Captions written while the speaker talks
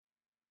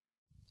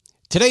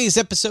Today's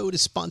episode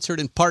is sponsored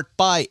in part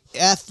by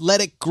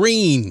Athletic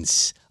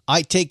Greens.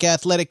 I take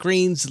Athletic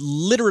Greens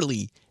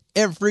literally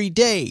every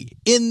day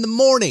in the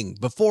morning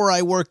before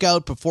I work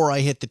out, before I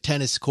hit the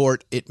tennis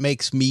court. It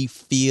makes me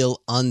feel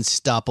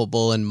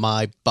unstoppable and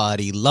my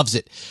body loves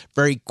it.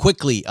 Very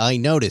quickly, I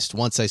noticed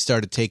once I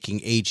started taking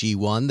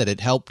AG1 that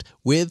it helped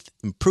with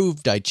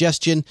improved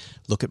digestion.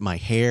 Look at my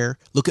hair,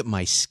 look at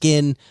my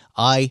skin.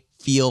 I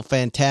feel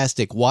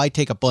fantastic. Why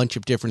take a bunch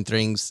of different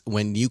things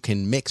when you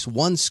can mix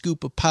one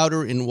scoop of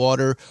powder in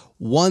water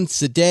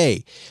once a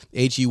day?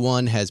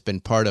 AG1 has been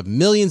part of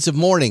millions of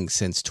mornings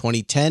since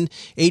 2010.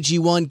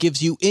 AG1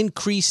 gives you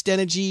increased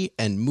energy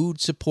and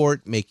mood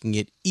support, making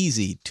it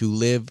easy to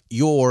live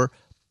your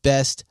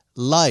best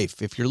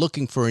life. If you're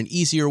looking for an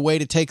easier way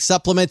to take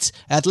supplements,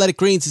 Athletic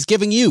Greens is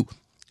giving you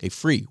a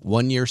free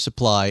 1-year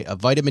supply of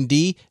vitamin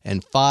D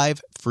and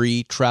 5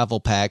 free travel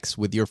packs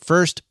with your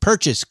first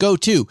purchase. Go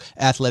to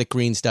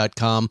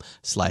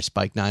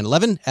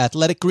athleticgreens.com/spike911,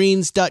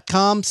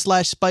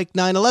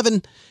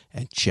 athleticgreens.com/spike911,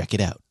 and check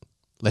it out.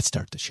 Let's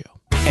start the show.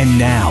 And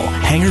now,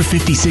 Hangar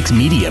 56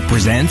 Media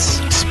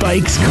presents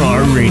Spike's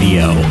Car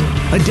Radio,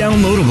 a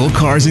downloadable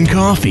cars and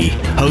coffee,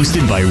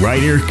 hosted by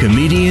writer,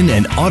 comedian,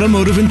 and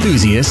automotive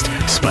enthusiast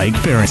Spike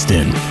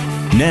Ferriston.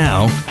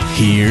 Now,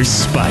 here's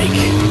Spike.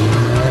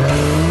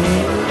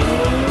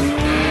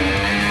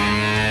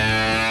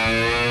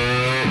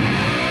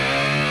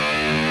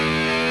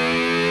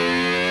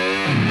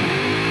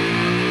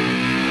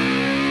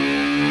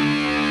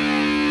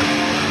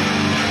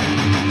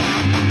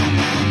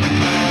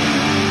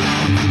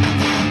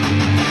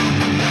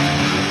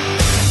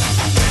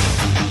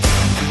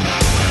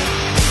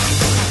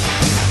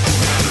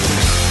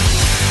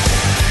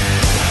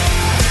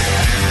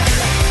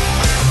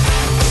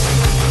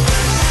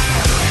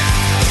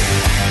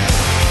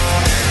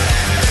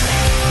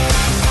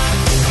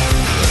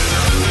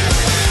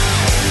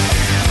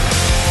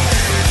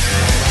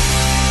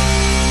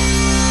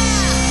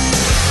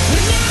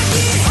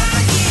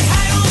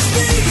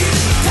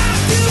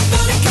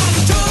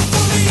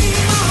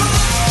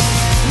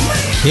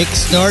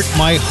 Kickstart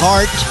My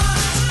Heart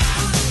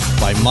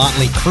by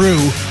Motley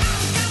Crue.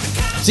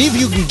 See if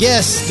you can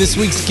guess this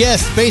week's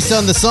guest based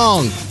on the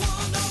song.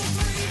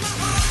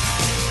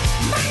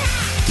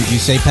 Did you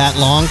say Pat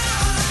Long?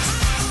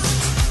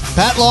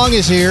 Pat Long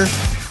is here.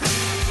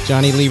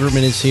 Johnny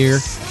Lieberman is here.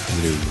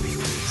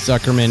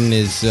 Zuckerman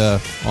is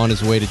on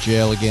his way to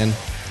jail again.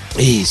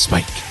 Hey,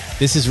 Spike.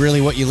 This is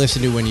really what you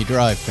listen to when you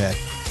drive, Pat.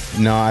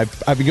 No,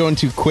 I'd be going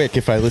too quick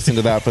if I listened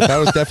to that, but that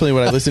was definitely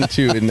what I listened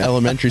to in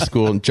elementary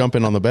school and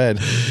jumping on the bed.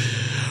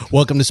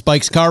 Welcome to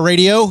Spike's Car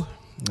Radio.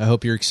 I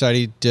hope you're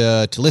excited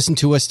to listen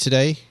to us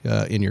today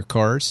in your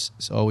cars.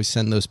 So always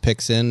send those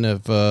pics in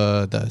of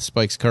the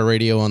Spike's Car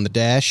Radio on the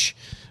dash.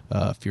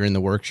 If you're in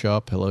the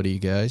workshop, hello to you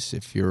guys.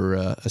 If you're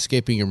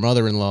escaping your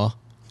mother-in-law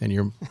and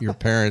your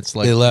parents,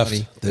 like they left.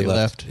 Money, they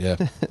left. Yeah.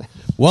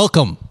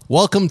 Welcome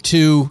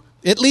to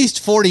at least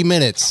 40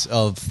 minutes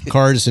of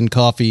Cars and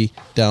Coffee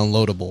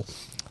downloadable.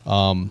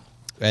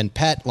 And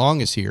Pat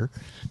Long is here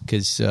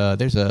because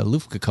there's a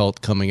Luftgekult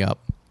coming up.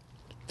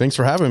 Thanks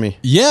for having me.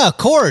 Yeah, of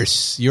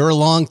course. You're a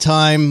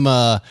long-time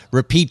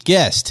repeat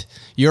guest.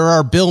 You're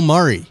our Bill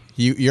Murray.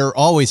 You're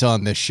always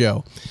on this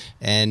show.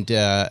 And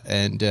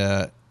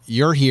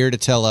you're here to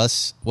tell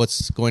us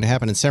what's going to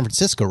happen in San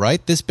Francisco,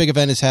 right? This big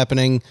event is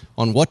happening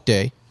on what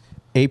day?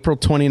 April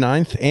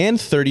 29th and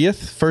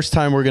 30th. First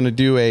time we're going to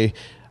do a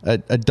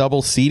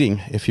double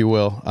seating, if you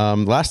will.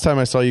 Last time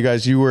I saw you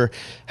guys, you were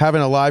having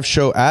a live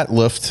show at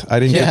Luft. I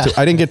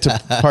didn't get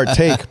to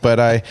partake, but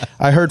I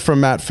heard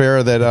from Matt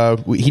Farah that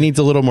he needs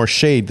a little more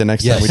shade the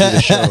next time we do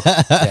the show.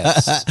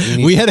 Yes,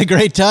 we had a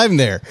great time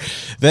there.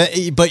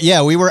 But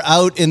yeah, we were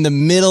out in the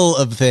middle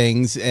of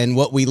things, and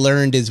what we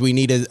learned is we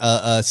need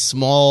a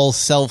small,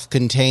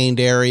 self-contained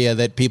area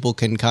that people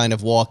can kind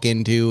of walk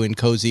into and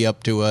cozy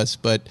up to us.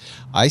 But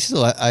I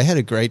had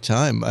a great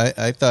time.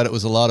 I thought it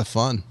was a lot of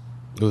fun.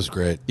 It was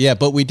great. Yeah,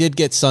 but we did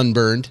get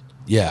sunburned.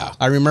 Yeah.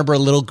 I remember a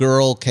little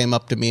girl came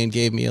up to me and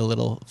gave me a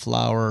little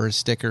flower or a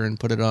sticker and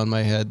put it on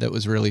my head. That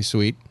was really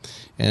sweet.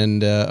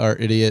 And our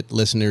idiot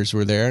listeners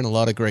were there and a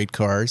lot of great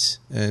cars.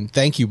 And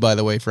thank you, by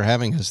the way, for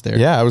having us there.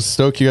 Yeah, I was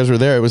stoked you guys were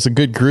there. It was a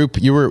good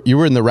group. You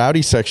were in the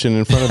rowdy section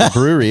in front of the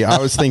brewery. I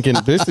was thinking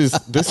this is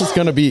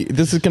gonna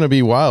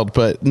be wild,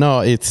 but no,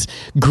 it's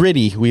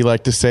gritty. We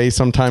like to say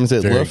sometimes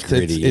at Luft.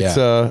 It's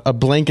a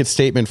blanket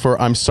statement for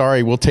I'm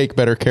sorry, we'll take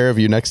better care of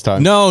you next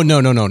time. No.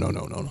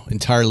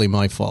 Entirely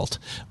my fault.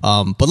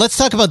 But let's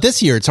talk about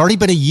this year. It's already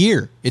been a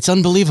year. It's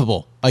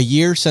unbelievable. A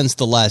year since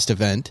the last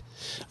event.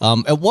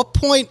 At what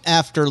point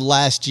after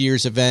last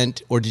year's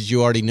event, or did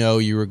you already know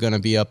you were going to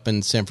be up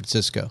in San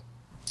Francisco?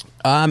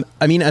 I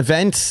mean,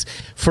 events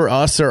for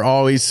us are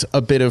always a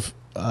bit of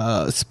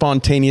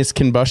spontaneous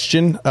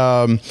combustion.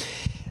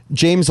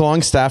 James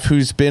Longstaff,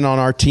 who's been on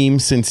our team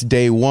since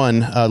day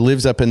one,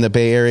 lives up in the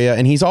Bay Area,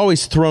 and he's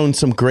always thrown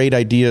some great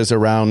ideas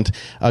around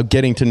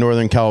getting to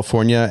Northern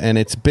California, and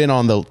it's been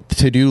on the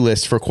to-do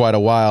list for quite a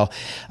while.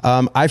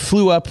 I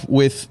flew up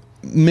with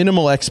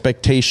minimal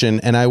expectation,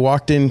 and I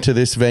walked into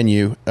this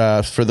venue,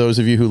 for those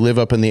of you who live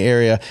up in the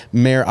area,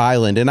 Mare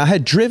Island, and I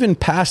had driven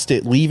past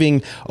it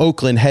leaving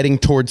Oakland heading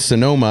towards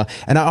Sonoma,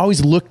 and I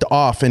always looked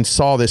off and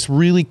saw this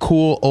really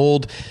cool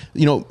old,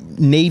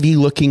 Navy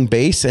looking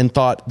base and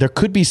thought there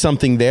could be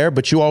something there,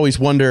 but you always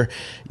wonder,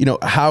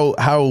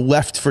 how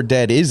left for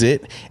dead is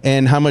it,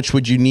 and how much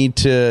would you need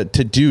to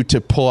do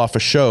to pull off a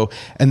show.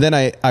 And then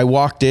I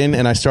walked in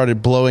and I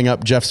started blowing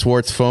up Jeff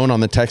Swartz's phone on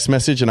the text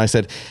message, and I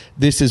said,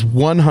 this is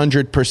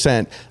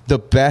 100% the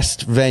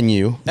best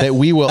venue that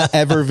we will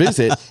ever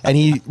visit. And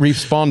he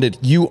responded,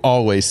 you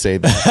always say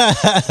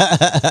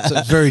that. It's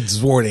a very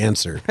Zwart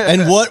answer.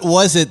 And what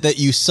was it that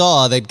you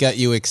saw that got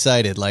you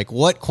excited? Like,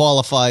 what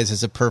qualifies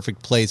as a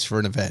perfect place for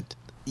an event?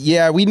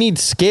 Yeah, we need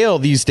scale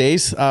these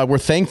days. We're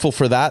thankful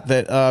for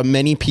that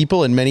many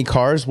people and many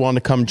cars want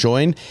to come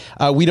join.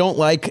 We don't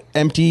like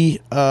empty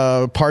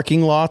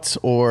parking lots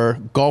or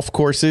golf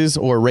courses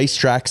or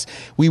racetracks.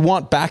 We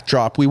want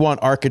backdrop. We want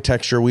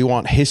architecture. We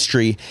want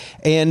history.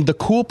 And the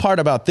cool part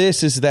about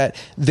this is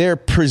that they're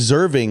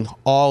preserving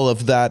all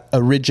of that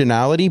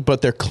originality,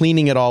 but they're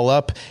cleaning it all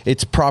up.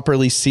 It's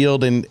properly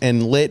sealed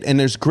and lit, and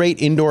there's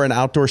great indoor and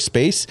outdoor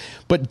space,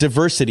 but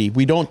diversity.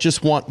 We don't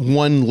just want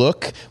one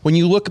look. When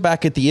you look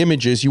back at the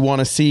images, you want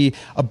to see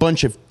a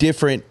bunch of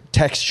different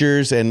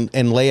textures and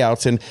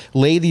layouts, and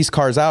lay these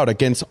cars out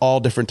against all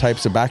different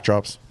types of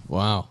backdrops.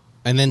 Wow.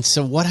 And then,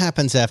 so what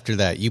happens after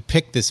that? You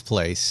pick this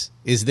place.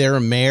 Is there a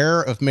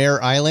mayor of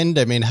Mare Island?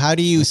 I mean, how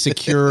do you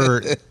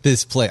secure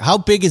this place? How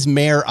big is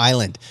Mare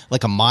Island?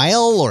 Like a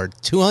mile or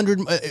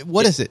 200?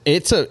 What is it? I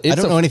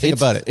don't know anything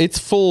about it. It's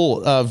full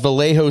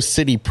Vallejo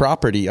City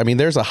property. I mean,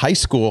 there's a high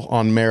school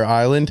on Mare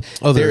Island.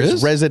 Oh, there's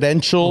is?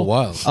 Residential.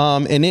 Oh, wow.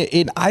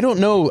 And I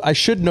don't know. I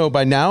should know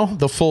by now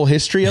the full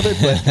history of it,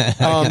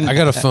 but I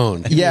got a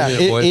phone. Yeah,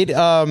 it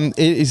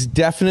is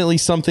definitely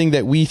something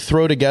that we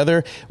throw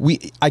together.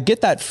 I get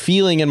that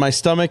feeling in my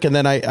stomach, and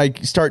then I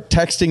start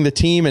texting the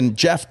team, and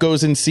Jeff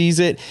goes and sees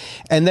it,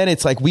 and then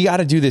it's like, we got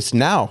to do this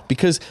now,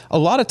 because a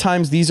lot of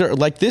times these are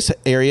like, this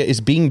area is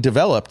being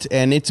developed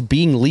and it's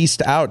being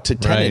leased out to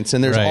tenants,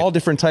 and there's all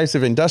different types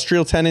of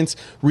industrial tenants,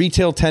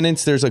 retail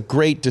tenants. There's a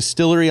great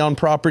distillery on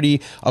property,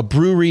 a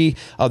brewery,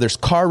 there's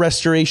car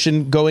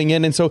restoration going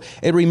in, and so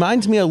it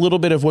reminds me a little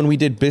bit of when we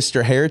did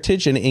Bicester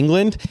Heritage in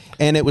England,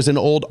 and it was an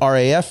old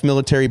RAF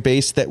military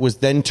base that was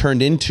then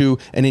turned into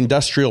an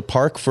industrial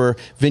park for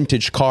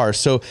vintage cars.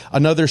 So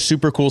another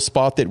super cool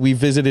spot that we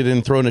visited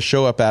and thrown a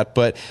show up at.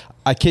 But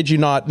I kid you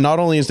not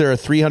only is there a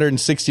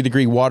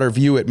 360-degree water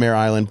view at Mare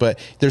Island, but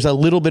there's a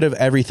little bit of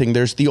everything.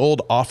 There's the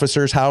old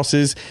officers'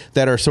 houses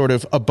that are sort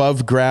of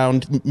above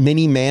ground,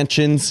 mini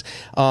mansions,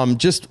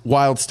 just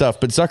wild stuff.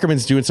 But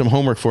Zuckerman's doing some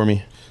homework for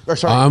me.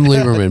 I'm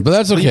Lieberman, but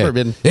that's okay.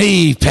 Lieberman.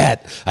 Hey,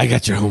 Pat, I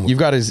got your homework. You've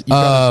got his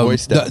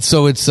voice down.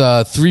 So it's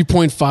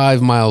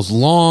 3.5 miles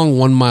long,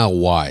 1 mile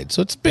wide.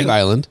 So it's a big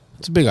island.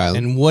 It's a big island.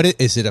 And what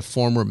is it? A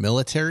former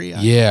military?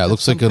 Yeah, it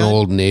looks like an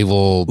old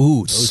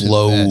naval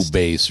slow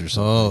base or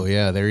something. Oh,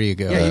 yeah, there you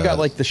go. Yeah, you got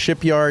like the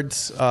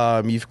shipyards.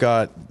 You've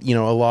got, a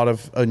lot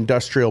of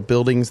industrial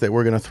buildings that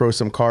we're going to throw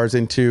some cars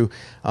into.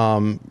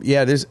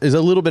 There's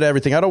a little bit of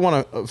everything. I don't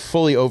want to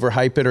fully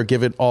overhype it or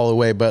give it all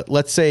away, but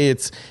let's say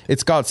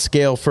it's got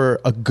scale for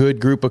a good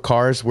group of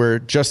cars. We're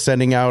just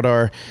sending out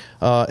our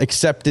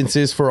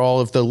acceptances for all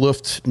of the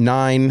Luft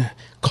 9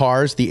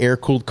 cars, the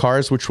air-cooled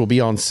cars, which will be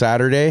on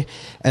Saturday.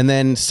 And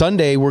then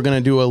Sunday, we're going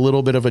to do a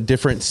little bit of a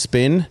different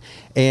spin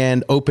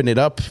and open it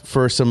up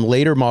for some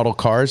later model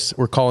cars.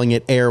 We're calling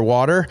it Air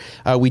Water.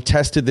 We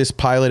tested this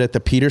pilot at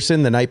the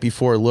Peterson the night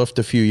before Luft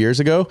a few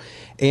years ago,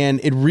 and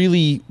it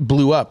really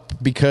blew up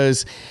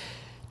because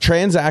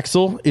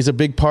transaxle is a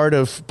big part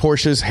of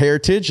Porsche's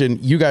heritage,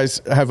 and you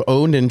guys have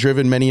owned and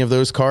driven many of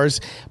those cars.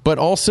 But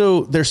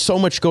also, there's so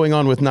much going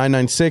on with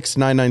 996,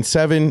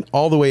 997,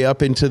 all the way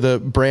up into the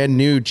brand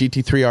new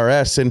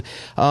GT3 RS.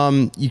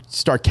 And you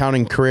start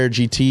counting Carrera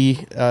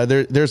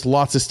GT. There's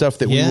lots of stuff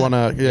that we want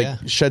to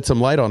shed some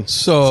light on.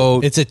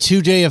 So it's a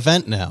 2-day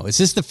event now. Is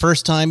this the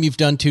first time you've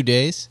done 2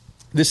 days?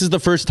 This is the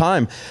first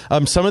time.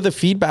 Some of the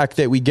feedback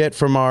that we get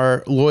from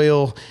our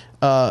loyal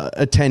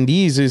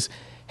attendees is,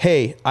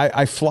 hey,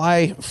 I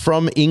fly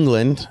from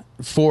England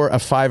for a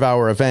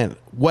 5-hour event.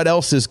 What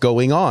else is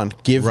going on?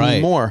 Give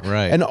me more.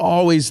 Right. And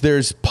always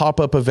there's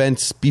pop-up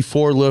events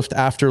before Luft,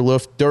 after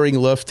Luft, during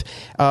Luft.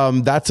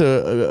 That's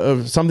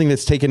something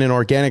that's taken an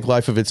organic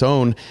life of its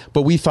own.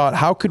 But we thought,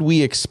 how could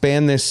we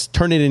expand this,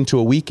 turn it into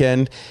a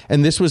weekend?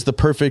 And this was the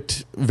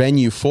perfect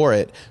venue for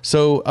it.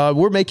 So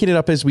we're making it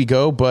up as we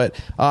go, but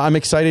I'm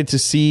excited to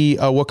see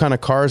what kind of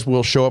cars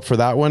will show up for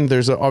that one.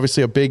 There's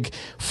obviously a big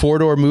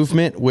 4-door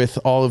movement with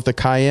all of the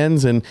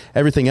Cayennes and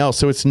everything else.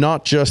 So it's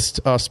not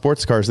just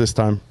sports cars this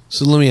time.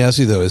 So let me ask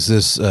you, though, is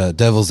this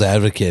devil's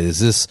advocate? Is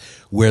this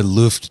where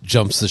Luft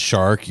jumps the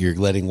shark? You're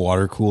letting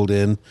water cooled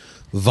in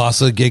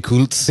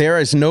Wassergekult. There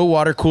is no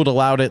water cooled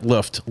allowed at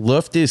Luft.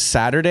 Luft is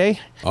Saturday.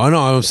 Oh no,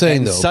 I'm saying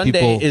And though,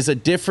 Sunday is a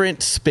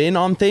different spin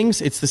on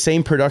things. It's the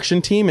same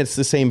production team. It's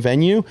the same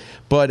venue,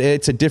 but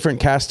it's a different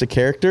cast of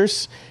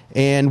characters.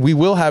 And we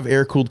will have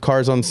air-cooled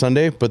cars on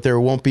Sunday, but there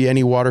won't be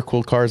any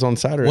water-cooled cars on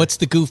Saturday. What's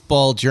the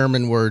goofball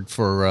German word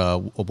for a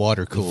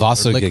water cooler?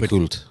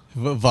 Wassergekult.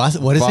 What is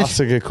it?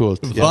 Wassergekult.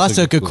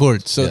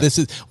 Wassergekult. So Yeah. this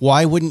is,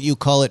 why wouldn't you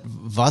call it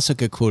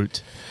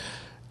Wassergekult?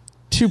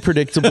 Too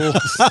predictable.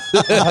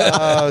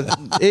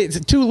 It's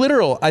too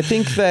literal. I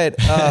think that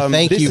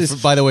Thank you,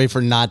 by the way,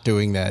 for not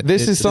doing that.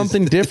 This is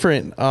something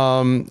different.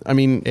 I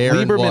mean, Air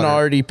and Lieberman water.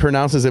 already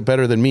pronounces it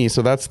better than me,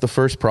 so that's the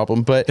first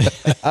problem. But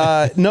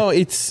no,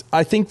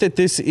 I think that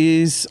this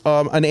is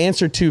an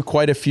answer to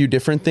quite a few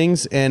different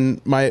things.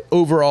 And my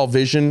overall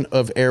vision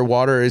of air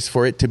water is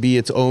for it to be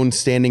its own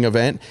standing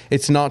event.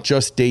 It's not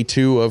just day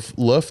 2 of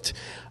Luft.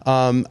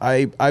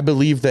 I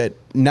believe that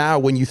now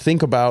when you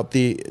think about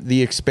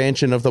the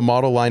expansion of the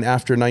model line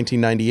after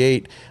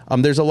 1998,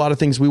 there's a lot of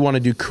things we want to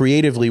do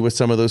creatively with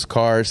some of those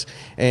cars.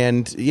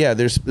 And yeah,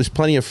 there's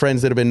plenty of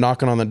friends that have been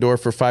knocking on the door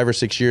for 5 or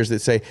 6 years that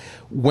say,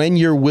 when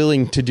you're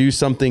willing to do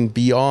something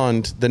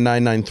beyond the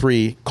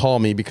 993, call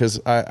me,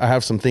 because I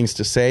have some things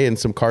to say and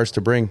some cars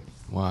to bring.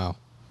 Wow.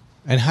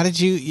 And how did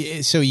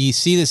you, so you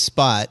see this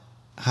spot,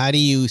 how do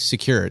you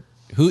secure it?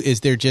 Who is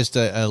there, just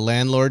a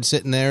landlord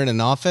sitting there in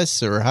an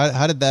office, or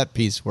how did that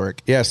piece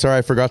work? Yeah, sorry,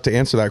 I forgot to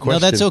answer that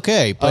question. No, that's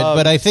okay.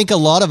 But I think a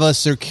lot of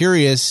us are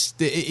curious.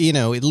 You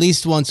know, at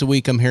least once a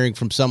week, I'm hearing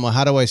from someone,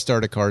 how do I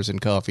start a Cars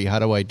and Coffee? How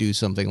do I do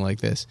something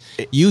like this?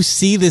 You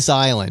see this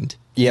island,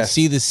 you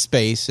see this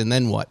space, and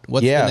then what?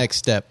 What's the next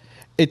step?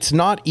 It's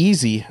not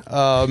easy.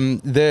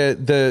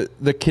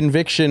 The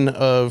conviction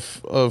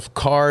of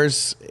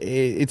cars,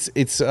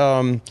 it's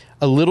a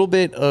little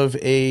bit of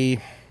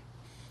a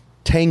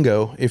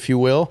tango, if you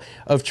will,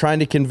 of trying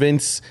to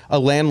convince a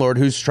landlord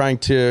who's trying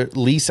to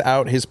lease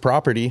out his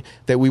property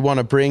that we want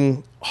to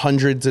bring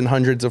hundreds and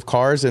hundreds of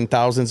cars and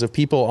thousands of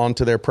people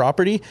onto their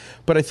property.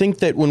 But I think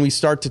that when we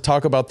start to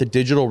talk about the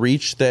digital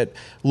reach that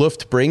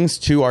Luft brings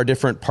to our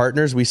different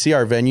partners, we see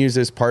our venues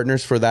as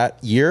partners for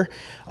that year.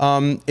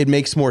 It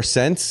makes more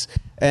sense.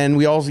 And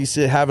we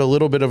also have a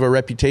little bit of a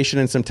reputation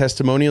and some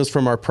testimonials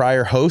from our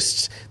prior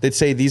hosts that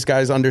say these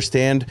guys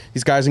understand,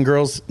 these guys and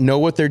girls know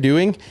what they're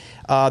doing.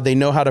 They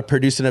know how to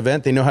produce an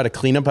event. They know how to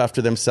clean up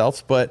after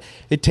themselves. But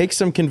it takes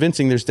some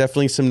convincing. There's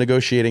definitely some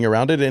negotiating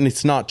around it, and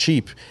it's not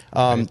cheap.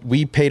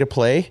 We pay to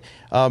play.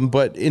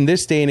 But in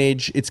this day and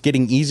age, it's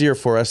getting easier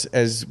for us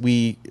as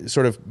we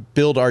sort of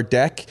build our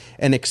deck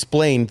and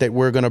explain that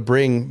we're going to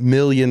bring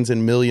millions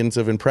and millions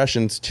of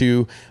impressions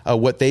to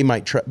what they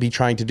might be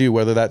trying to do,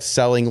 whether that's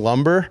selling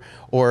lumber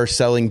or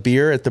selling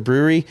beer at the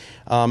brewery,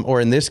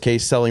 or in this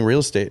case, selling real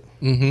estate.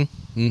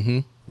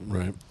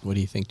 Right. What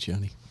do you think,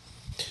 Johnny?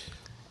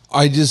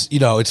 I just,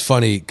 it's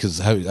funny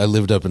because I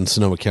lived up in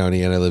Sonoma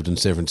County and I lived in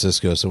San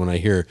Francisco. So when I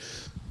hear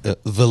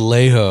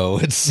Vallejo,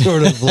 it's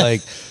sort of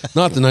like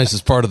not the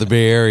nicest part of the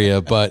Bay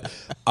Area, but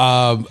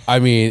I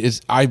imagine it's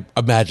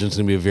going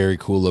to be a very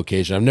cool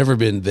location. I've never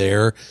been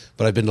there,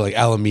 but I've been to like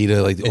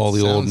Alameda, like all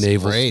the old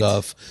naval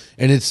stuff.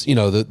 And it's,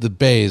 the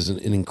Bay is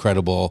an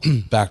incredible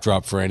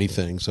backdrop for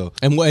anything. So,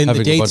 and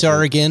the dates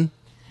are again?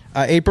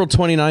 April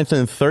 29th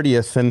and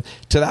 30th. And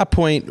to that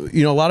point,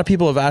 a lot of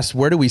people have asked,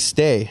 where do we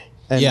stay?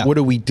 And what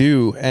do we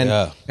do? And,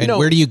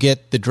 where do you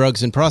get the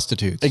drugs and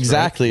prostitutes?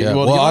 Exactly. Right?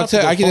 Yeah. Well,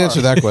 I can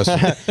answer that question.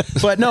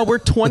 But no, we're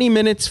 20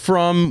 minutes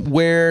from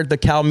where the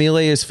Cal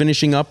Melee is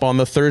finishing up on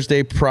the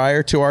Thursday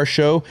prior to our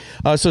show.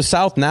 So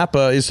South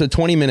Napa is a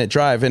 20-minute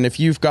drive. And if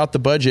you've got the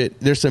budget,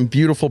 there's some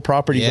beautiful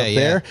properties up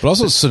there. But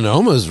also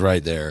Sonoma's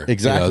right there.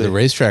 Exactly. The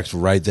racetrack's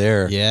right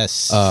there.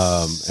 Yes.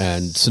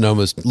 And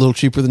Sonoma's a little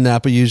cheaper than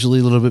Napa usually,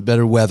 a little bit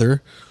better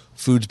weather.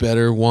 Food's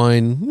better,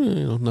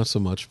 wine, not so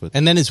much. But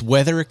and then is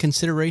weather a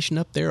consideration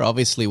up there?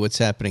 Obviously, what's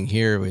happening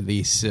here with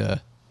these...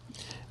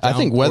 I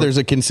think weather's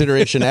a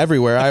consideration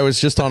everywhere. I was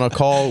just on a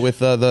call with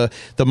the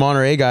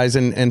Monterey guys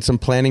and some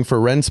planning for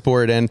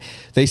Rennsport, and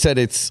they said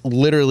it's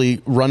literally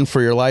run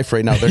for your life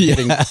right now. They're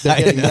getting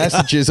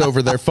messages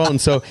over their phone.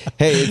 So,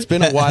 hey, it's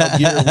been a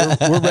wild year.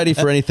 We're ready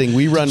for anything.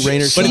 We run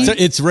rain or shine. But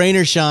it's rain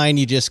or shine.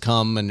 You just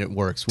come and it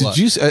works. What?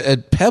 Did you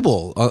at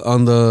Pebble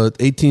on the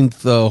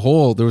 18th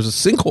hole? There was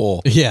a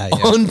sinkhole. Yeah.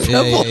 On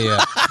Pebble.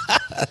 Yeah.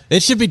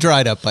 It should be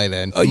dried up by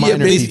then.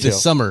 Maybe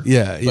this summer.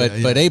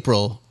 But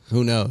April.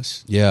 Who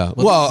knows? Yeah.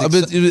 Well,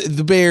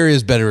 the Bay Area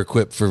is better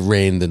equipped for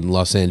rain than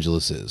Los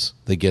Angeles is.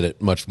 They get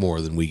it much more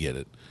than we get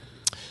it.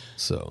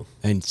 So,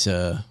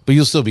 but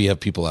you'll still have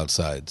people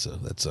outside, so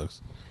that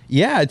sucks.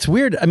 Yeah, it's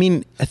weird. I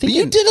mean, I think but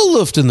you did a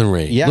Luft in the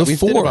rain. Yeah, Luft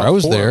 4. I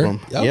was there. I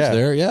was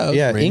there.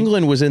 Yeah.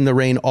 England was in the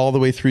rain all the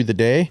way through the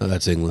day. Oh,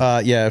 that's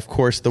England. Yeah, of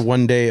course. The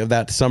one day of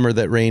that summer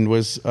that rained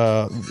was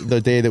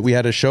the day that we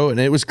had a show, and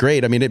it was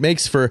great. I mean, it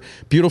makes for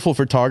beautiful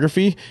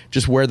photography.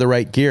 Just wear the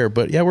right gear.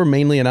 But yeah, we're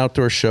mainly an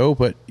outdoor show,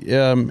 but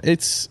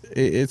it's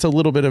a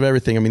little bit of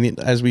everything. I mean,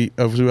 as we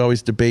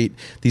always debate,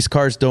 these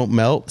cars don't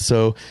melt,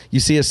 so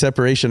you see a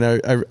separation.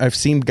 I've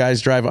seen guys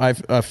drive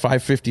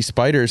 550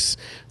 Spiders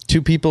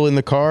 2 people in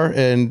the car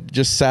and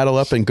just saddle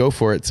up and go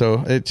for it.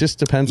 So it just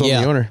depends on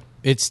the owner.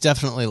 It's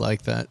definitely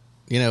like that.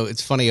 You know,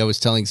 it's funny. I was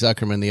telling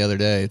Zuckerman the other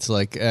day, it's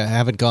like I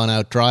haven't gone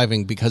out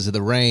driving because of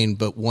the rain,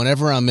 but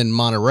whenever I'm in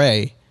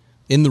Monterey,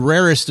 in the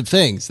rarest of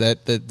things,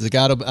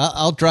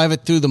 I'll drive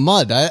it through the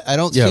mud. I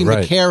don't seem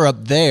to care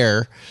up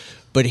there,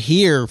 but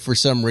here, for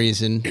some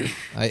reason,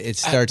 it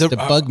starts to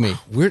bug me.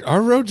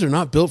 Our roads are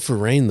not built for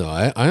rain, though.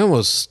 I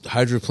almost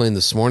hydroplaned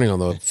this morning on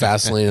the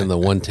fast lane in the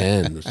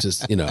 110. It's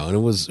just, and it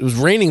was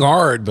raining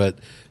hard, but,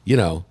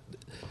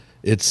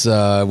 it's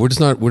we're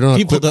not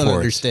people don't for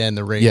understand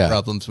the rain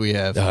problems we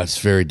have. It's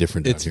very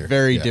different down it's here.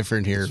 very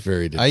different here. It's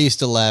very different. I used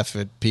to laugh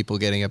at people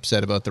getting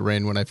upset about the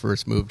rain when I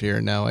first moved here,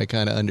 and now I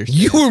kind of understand.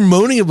 You were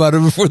moaning about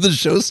it before the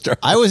show started.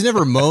 I was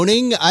never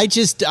moaning. I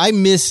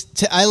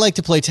like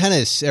to play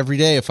tennis every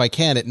day if I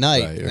can at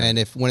night, and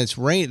when it's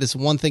rain, this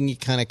one thing you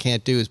kind of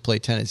can't do is play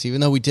tennis. Even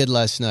though we did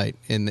last night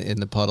in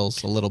the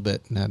puddles a little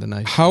bit and had a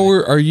nice. How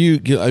are you?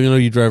 I know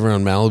you drive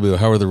around Malibu.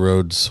 How are the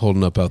roads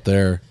holding up out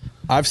there?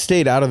 I've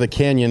stayed out of the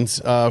canyons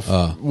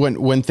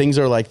when things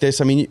are like this.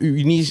 I mean,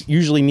 you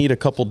usually need a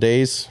couple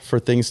days for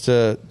things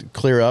to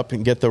clear up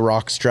and get the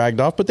rocks dragged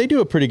off, but they do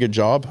a pretty good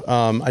job.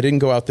 I didn't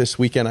go out this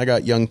weekend. I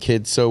got young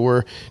kids, so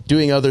we're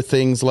doing other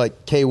things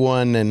like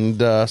K1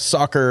 and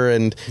soccer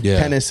and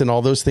tennis and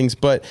all those things.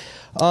 But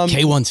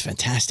K1's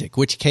fantastic.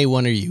 Which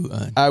K1 are you?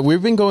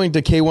 We've been going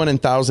to K1 in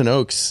Thousand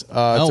Oaks.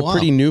 It's a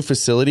pretty new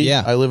facility.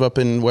 Yeah. I live up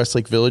in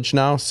Westlake Village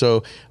now,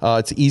 so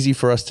it's easy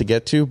for us to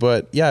get to.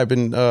 But yeah, I've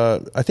been.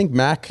 I think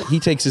Mac, he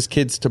takes his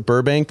kids to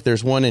Burbank.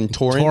 There's one in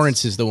Torrance.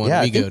 Torrance is the one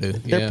we go to.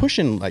 They're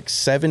pushing like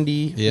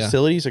 70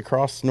 facilities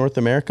across North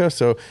America,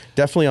 so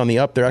definitely on the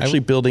up. They're actually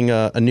building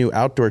a new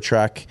outdoor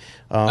track.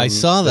 I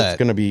saw that. It's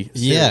going to be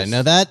serious.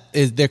 Yeah, now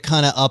they're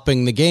kind of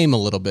upping the game a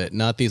little bit.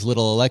 Not these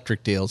little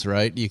electric deals,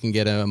 right? You can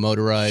get a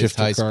motorized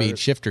high-speed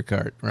shifter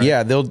cart, right?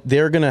 Yeah,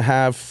 they're going to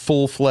have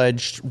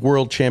full-fledged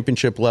world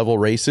championship level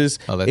races.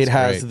 Oh, that's it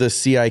has great. the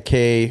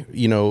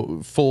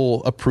CIK,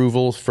 full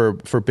approval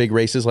for big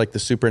races like the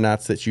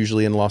Supernats that's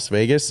usually in Las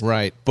Vegas.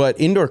 Right. But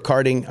indoor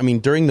karting, I mean,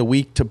 during the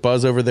week to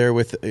buzz over there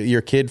with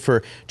your kid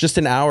for just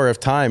an hour of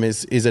time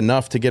is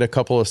enough to get a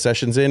couple of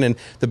sessions in. And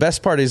the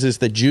best part is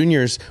the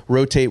juniors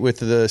rotate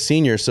with the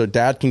seniors, so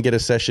dad can get a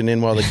session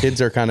in while the kids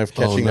are kind of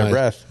catching their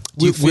breath.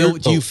 Do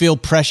you feel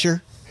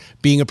pressure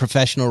being a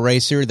professional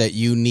racer that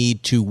you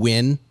need to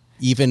win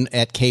even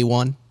at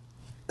K1?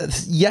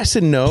 Yes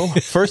and no.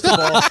 First of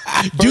all,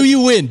 do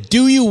you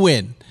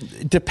win?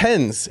 It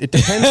depends. It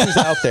depends who's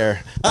out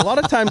there. A lot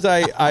of times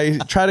I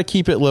try to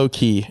keep it low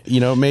key.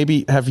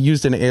 Maybe have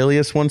used an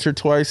alias once or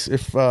twice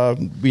if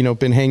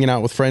been hanging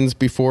out with friends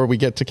before we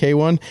get to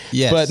K1.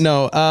 Yes. But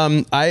no,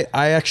 I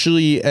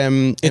actually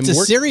am. It's a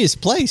serious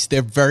place.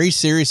 They're very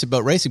serious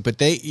about racing.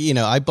 But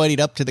I buddied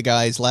up to the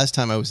guys last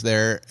time I was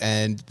there,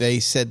 and they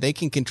said they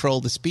can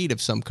control the speed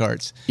of some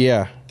karts.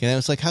 Yeah. And I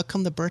was like, how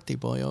come the birthday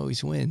boy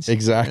always wins?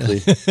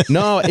 Exactly.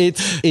 No,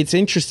 it's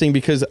interesting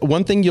because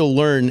one thing you'll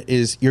learn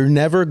is you're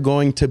never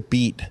going to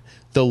beat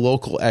the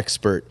local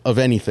expert of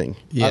anything.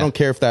 Yeah. I don't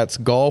care if that's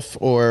golf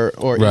or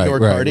indoor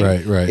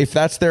karting. Right. If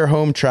that's their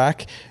home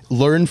track,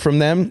 learn from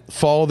them,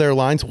 follow their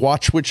lines,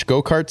 watch which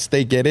go-karts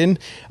they get in,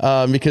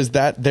 because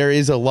there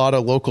is a lot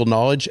of local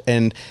knowledge,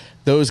 and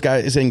those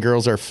guys and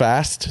girls are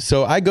fast.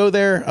 So I go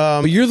there.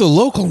 But you're the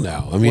local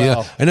now. I mean,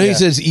 I know you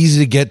said it's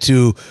easy to get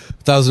to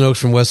Thousand Oaks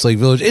from Westlake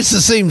Village. It's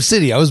the same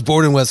city. I was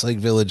born in Westlake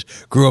Village,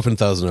 grew up in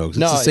Thousand Oaks.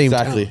 It's the same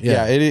exactly. town.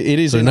 Yeah, it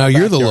is. So now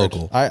you're the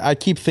local. I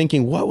keep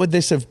thinking, what would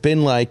this have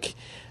been like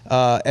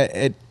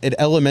at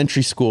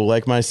elementary school,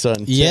 like my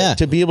son?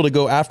 To be able to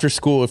go after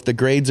school if the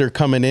grades are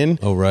coming in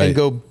and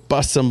go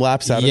bust some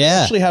laps out. We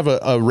actually have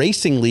a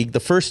racing league. The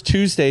first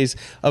Tuesdays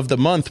of the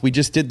month, we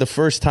just did the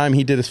first time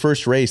he did his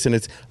first race,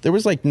 and there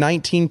was like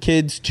 19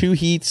 kids, 2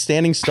 heats,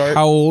 standing start.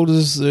 How old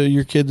is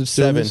your kid that's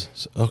 7?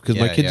 Oh, because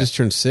my kid just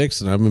turned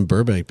 6, and I'm in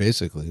Burbank,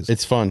 basically.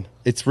 It's fun.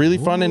 It's really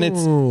fun, and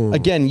it's,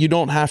 again, you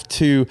don't have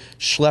to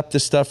schlep the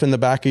stuff in the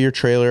back of your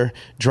trailer,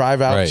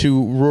 drive out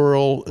to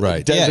rural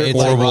desert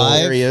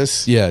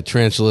areas. Yeah,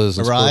 tarantulas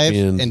and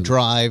scorpions. And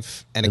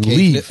drive and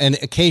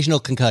occasional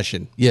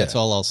concussion. Yeah. That's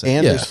all I'll say.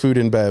 And there's food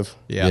and bev.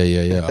 Yeah.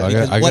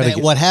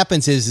 What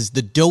happens is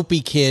the dopey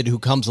kid who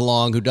comes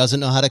along who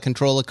doesn't know how to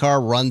control a car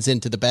runs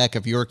into the back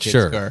of your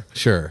kid's car.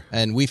 Sure.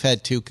 And we've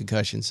had 2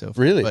 concussions so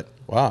far. Really? But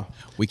wow.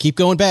 We keep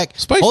going back.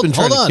 Spike's been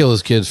trying to kill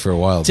his kids for a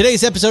while.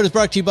 Today's episode is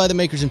brought to you by the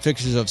makers and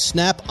fixers of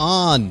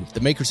Snap-on.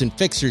 The makers and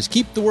fixers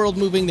keep the world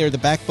moving. They're the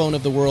backbone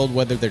of the world,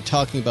 whether they're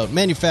talking about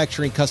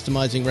manufacturing,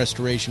 customizing,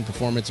 restoration,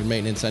 performance, or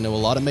maintenance. I know a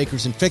lot of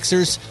makers and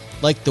fixers,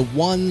 like the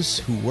ones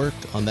who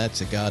worked on that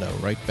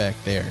Zagato right back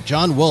there.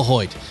 John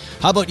Wilhoit.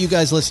 How about you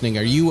guys listening?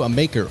 Are you a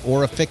maker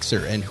or a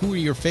fixer? And who are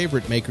your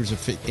favorite makers or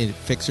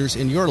fixers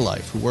in your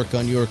life who work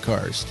on your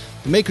cars?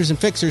 The makers and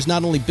fixers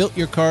not only built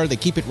your car, they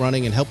keep it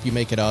running and help you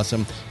make it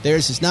awesome.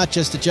 Theirs is not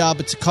just a job,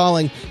 it's a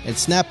calling, and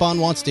Snap-on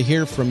wants to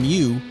hear from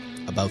you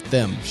about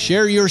them.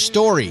 Share your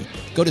story.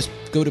 Go to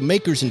go to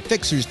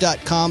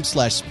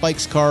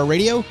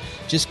makersandfixers.com/spikescarradio.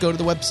 Just go to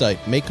the website,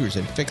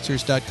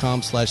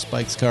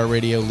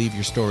 makersandfixers.com/spikescarradio. Leave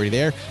your story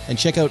there. And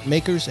check out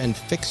Makers and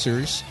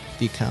Fixers,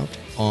 the account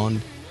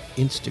on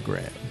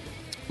Instagram.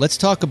 Let's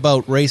talk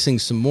about racing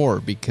some more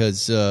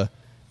because, we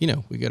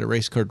got a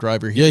race car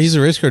driver here. Yeah, he's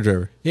a race car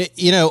driver.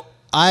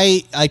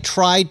 I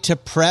tried to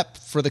prep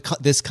for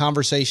this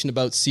conversation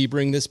about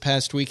Sebring this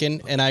past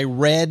weekend, and I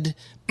read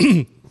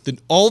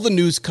all the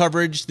news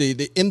coverage, the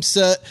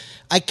IMSA.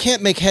 I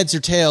can't make heads or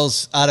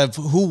tails out of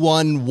who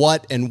won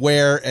what and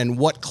where and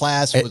what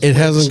class. It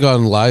hasn't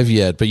gone live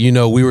yet, but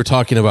we were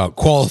talking about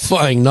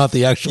qualifying, not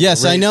the actual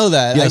Yes, race. I know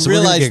that. Yeah, I so we're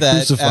gonna realized get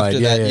that crucified. after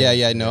that.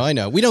 Yeah, I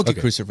know. We don't get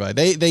crucified.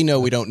 They know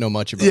we don't know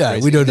much about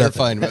racing. We know They're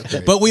nothing.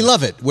 fine. But we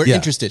love it. We're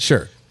interested.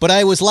 Sure. But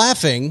I was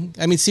laughing.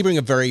 I mean, Sebring,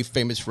 a very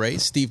famous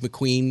race. Steve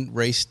McQueen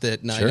raced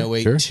at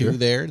 908-2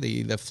 there,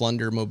 the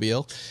Flunder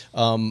Mobile.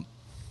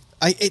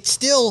 It's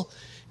still,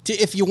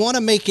 if you want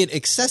to make it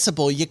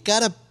accessible, you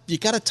gotta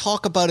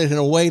talk about it in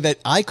a way that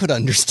I could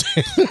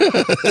understand.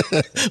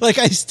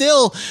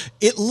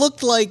 It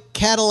looked like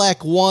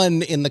Cadillac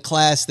won in the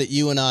class that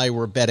you and I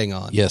were betting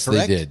on. Yes,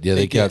 correct? they did. Yeah,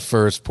 they got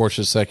first,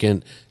 Porsche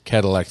second,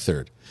 Cadillac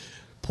third.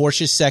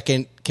 Porsche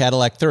second,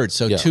 Cadillac third.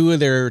 So two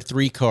of their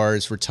three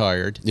cars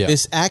retired. Yeah.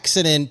 This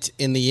accident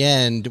in the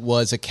end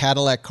was a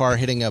Cadillac car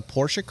hitting a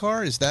Porsche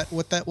car. Is that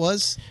what that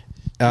was?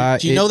 Do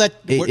you know that?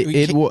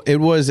 It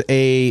was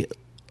a...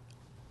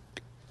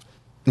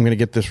 I'm going to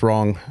get this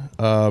wrong.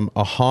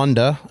 A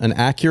Honda, an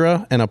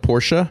Acura, and a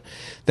Porsche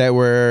that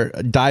were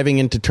diving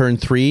into turn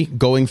 3,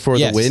 going for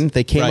the win.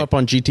 They came up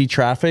on GT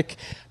traffic.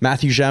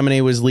 Matthew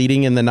Jaminet was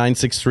leading in the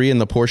 963 in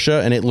the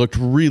Porsche, and it looked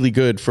really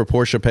good for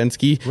Porsche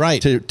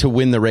Penske to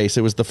win the race.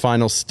 It was the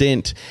final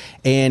stint,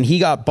 and he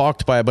got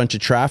balked by a bunch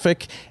of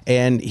traffic.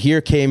 And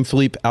here came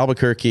Philippe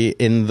Albuquerque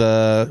in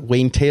the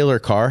Wayne Taylor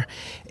car,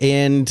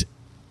 and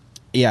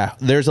yeah,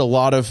 there's a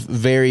lot of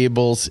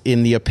variables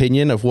in the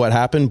opinion of what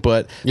happened,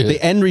 but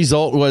the end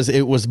result was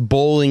it was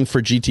bowling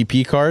for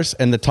GTP cars,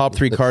 and the top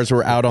 3 cars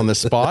were out on the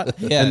spot.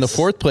 And the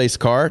 4th place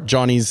car,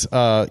 Johnny's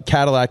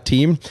Cadillac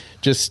team,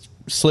 just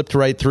slipped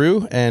right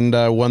through and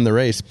won the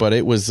race. But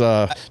it was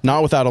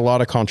not without a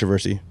lot of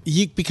controversy.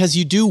 Because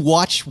you do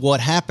watch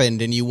what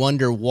happened, and you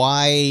wonder,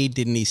 why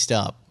didn't he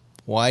stop?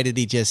 Why did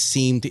he just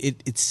seem to...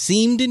 It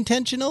seemed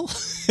intentional?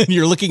 And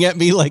you're looking at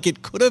me like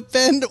it could have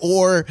been,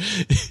 or...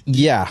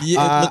 Yeah.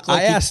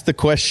 I asked the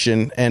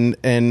question,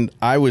 and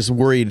I was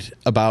worried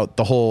about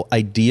the whole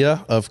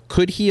idea of,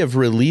 could he have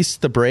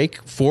released the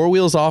brake, 4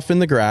 wheels off in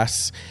the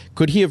grass?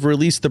 Could he have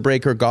released the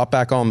brake or got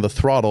back on the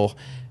throttle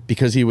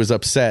because he was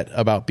upset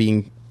about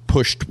being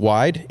pushed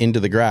wide into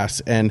the grass?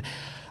 And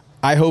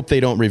I hope they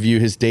don't review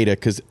his data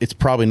because it's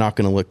probably not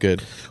going to look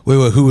good.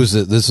 Wait, who was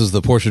it? This is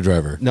the Porsche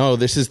driver. No,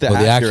 this is the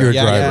Acura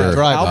driver.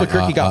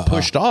 Albuquerque got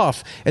pushed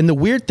off, and the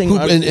weird thing,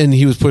 and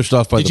he was pushed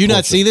off by. Did you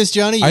not see this,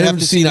 Johnny? I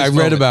haven't seen. I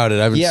read about it.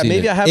 I haven't seen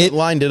maybe it. I haven't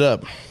lined it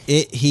up.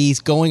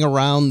 He's going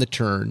around the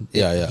turn.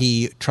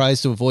 He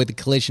tries to avoid the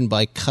collision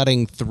by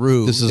cutting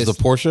through. This is the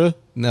Porsche?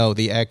 No,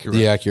 the Acura.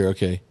 The Acura,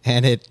 okay.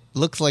 And it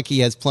looks like he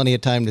has plenty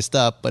of time to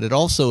stop, but it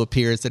also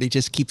appears that he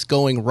just keeps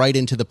going right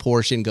into the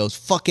Porsche and goes,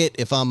 fuck it,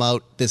 if I'm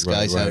out, this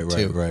guy's out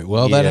too. Right.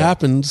 Well, that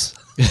happens.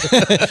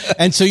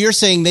 And so you're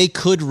saying they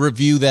could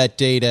review that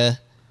data?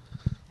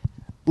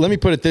 Let me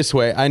put it this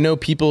way. I know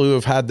people who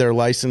have had their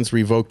license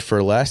revoked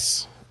for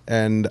less,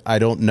 and I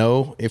don't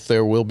know if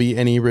there will be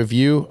any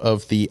review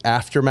of the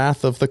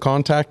aftermath of the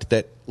contact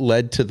that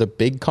led to the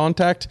big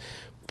contact,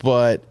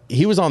 but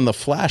he was on the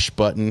flash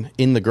button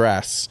in the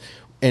grass.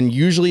 And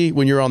usually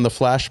when you're on the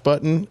flash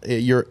button,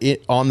 you're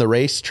on the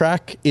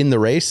racetrack in the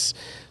race.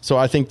 So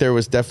I think there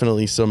was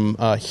definitely some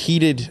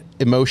heated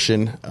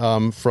emotion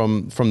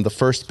from the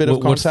first bit of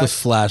contact. What's the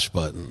flash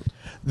button?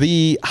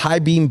 The high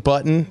beam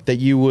button that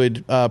you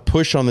would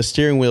push on the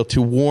steering wheel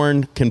to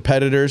warn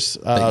competitors,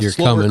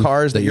 slower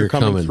cars that you're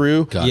coming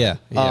through.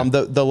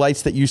 The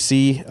lights that you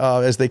see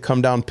as they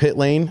come down pit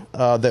lane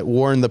that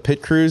warn the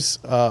pit crews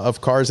of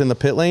cars in the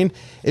pit lane.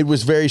 It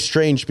was very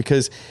strange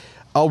because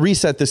I'll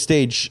reset the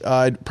stage.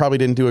 I probably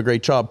didn't do a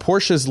great job.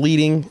 Porsche's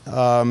leading,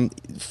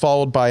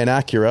 followed by an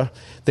Acura.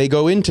 They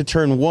go into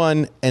turn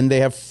 1, and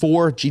they have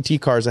 4 GT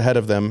cars ahead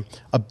of them,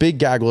 a big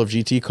gaggle of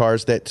GT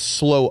cars that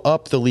slow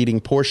up the leading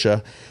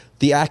Porsche.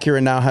 The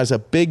Acura now has a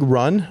big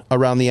run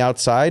around the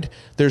outside.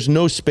 There's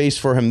no space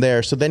for him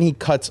there. So then he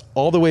cuts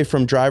all the way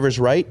from driver's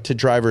right to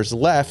driver's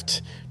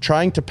left,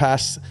 trying to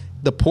pass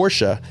the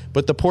Porsche,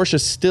 but the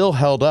Porsche still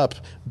held up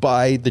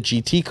by the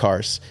GT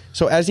cars.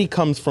 So as he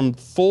comes from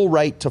full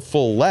right to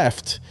full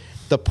left,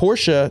 the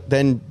Porsche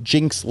then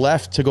jinks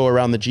left to go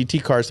around the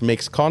GT cars,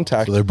 makes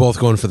contact. So they're both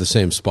going for the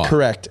same spot.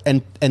 Correct.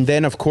 And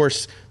then, of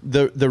course,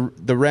 the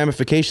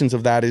ramifications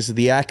of that is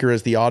the Acura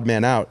is the odd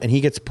man out, and he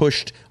gets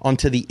pushed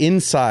onto the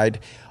inside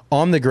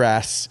on the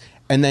grass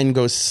and then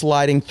goes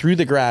sliding through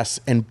the grass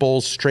and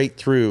bowls straight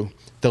through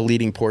the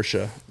leading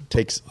Porsche.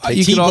 Takes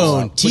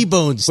T-bone style. But you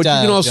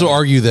can also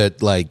argue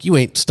that, like, you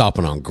ain't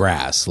stopping on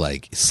grass.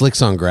 Like,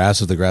 slicks on grass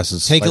if the grass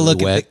is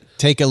slightly wet.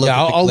 take a look.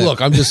 Yeah, at the I'll clip.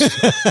 look. I'm just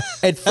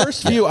At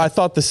first view, I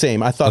thought the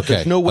same. I thought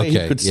there's no way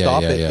he could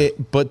stop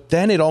it. But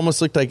then it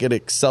almost looked like it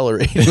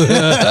accelerated.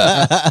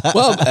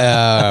 well,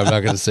 I'm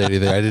not going to say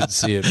anything. I didn't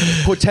see it.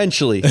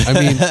 Potentially. I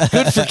mean,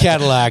 good for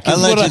Cadillac is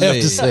what I have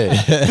Allegedly. to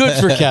say.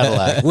 Good for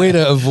Cadillac. Way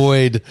to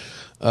avoid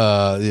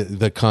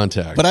the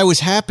contact. But I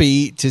was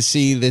happy to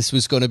see this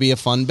was going to be a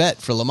fun bet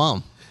for Le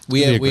Mans.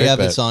 We It'd be a have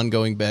great bet. this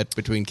ongoing bet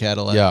between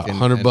Cadillac. Yeah, and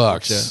 $100.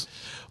 Porsche.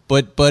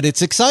 But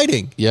it's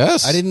exciting.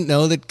 Yes. I didn't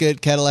know that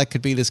Cadillac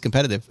could be this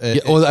competitive. Yeah,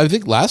 well, I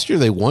think last year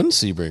they won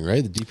Sebring,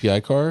 right? The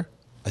DPI car,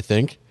 I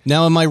think.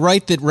 Now, am I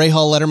right that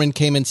Rahal Letterman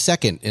came in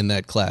second in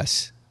that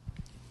class?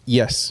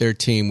 Yes. Their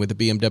team with the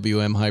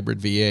BMW M Hybrid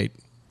V8.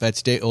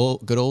 That's good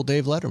old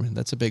Dave Letterman.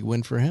 That's a big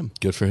win for him.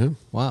 Good for him.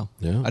 Wow.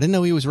 Yeah. I didn't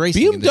know he was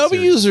racing. in this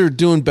series. BMWs are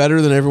doing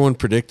better than everyone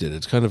predicted.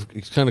 It's kind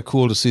of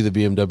cool to see the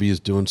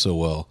BMWs doing so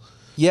well.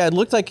 Yeah, it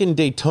looked like in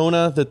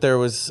Daytona that there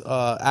was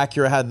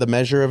Acura had the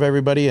measure of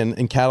everybody,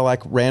 and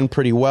Cadillac ran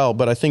pretty well.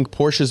 But I think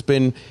Porsche's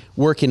been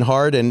working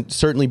hard, and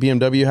certainly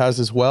BMW has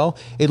as well.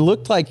 It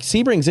looked like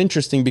Sebring's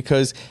interesting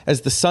because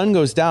as the sun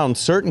goes down,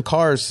 certain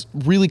cars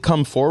really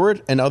come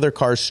forward and other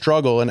cars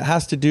struggle. And it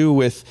has to do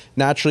with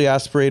naturally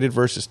aspirated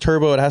versus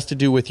turbo. It has to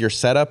do with your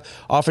setup.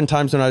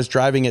 Oftentimes when I was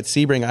driving at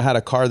Sebring, I had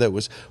a car that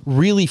was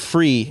really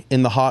free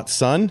in the hot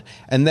sun,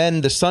 and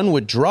then the sun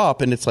would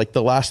drop, and it's like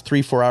the last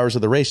 3-4 hours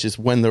of the race is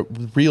when the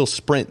real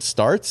sprint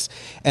starts,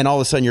 and all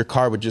of a sudden your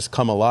car would just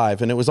come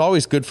alive. And it was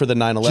always good for the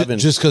 911.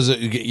 Just because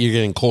you're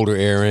getting colder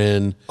air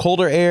in.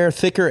 Colder air,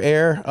 thicker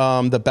air,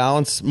 the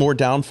balance, more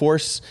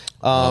downforce.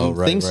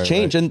 Things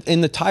change,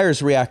 and the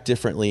tires react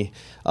differently.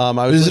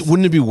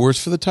 Wouldn't it be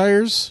worse for the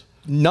tires?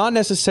 Not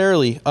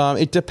necessarily.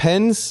 It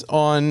depends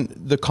on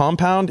the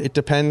compound. It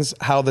depends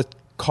how the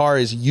car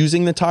is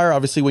using the tire.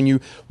 Obviously, when you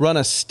run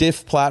a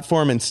stiff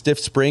platform and stiff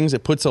springs,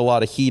 it puts a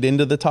lot of heat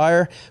into the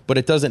tire, but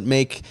it doesn't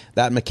make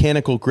that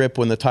mechanical grip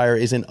when the tire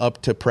isn't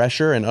up to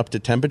pressure and up to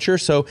temperature.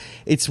 So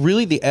it's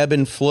really the ebb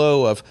and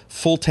flow of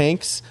full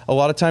tanks. A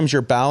lot of times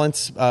your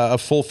balance of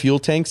full fuel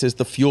tanks, as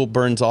the fuel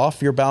burns off,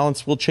 your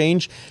balance will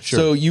change. Sure.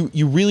 So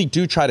you really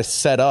do try to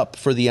set up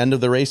for the end of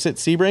the race at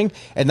Sebring,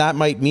 and that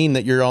might mean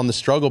that you're on the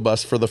struggle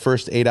bus for the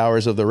first 8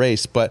 hours of the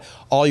race, but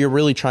all you're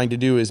really trying to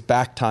do is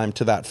back time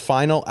to that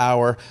final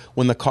hour.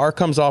 When the car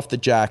comes off the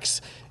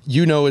jacks,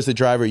 you know as the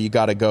driver you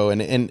got to go.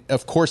 And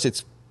of course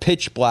it's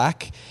pitch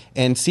black,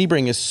 and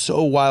Sebring is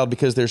so wild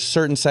because there's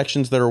certain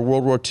sections that are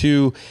World War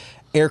II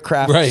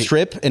aircraft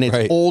strip, and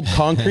it's old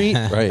concrete.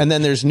 And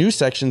then there's new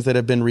sections that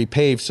have been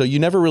repaved. So you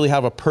never really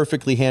have a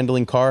perfectly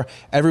handling car.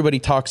 Everybody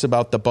talks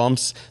about the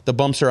bumps. The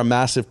bumps are a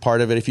massive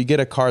part of it. If you get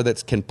a car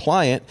that's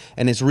compliant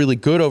and is really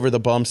good over the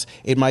bumps,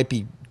 it might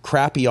be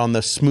crappy on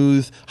the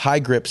smooth high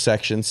grip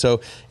section.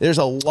 So there's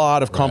a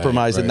lot of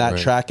compromise in that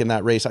track, in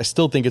that race. I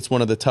still think it's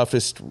one of the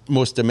toughest,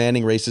 most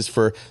demanding races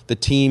for the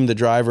team, the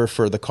driver,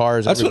 for the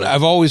cars. That's what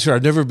I've always heard.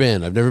 I've never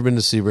been to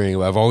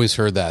Sebring. I've always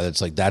heard that. It's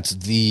like, that's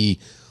the,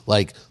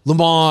 like, Le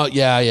Mans,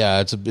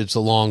 it's a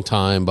long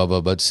time, blah,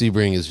 blah, but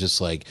Sebring is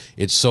just like,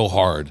 it's so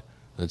hard.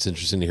 It's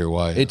interesting to hear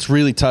why. It's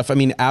really tough. I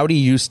mean, Audi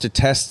used to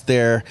test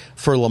there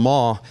for Le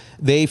Mans.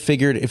 They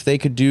figured if they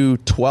could do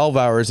 12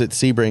 hours at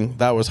Sebring,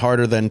 that was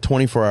harder than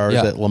 24 hours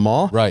at Le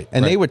Mans.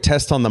 And they would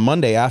test on the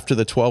Monday after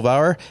the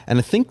 12-hour, and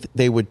I think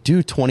they would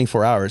do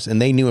 24 hours.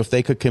 And they knew if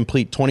they could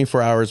complete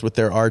 24 hours with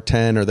their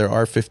R10 or their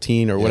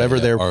R15 or whatever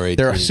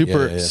their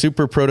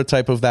super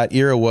prototype of that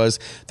era was,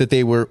 that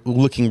they were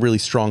looking really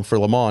strong for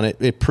Le Mans.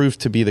 And it proved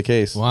to be the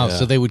case. Wow,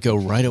 so they would go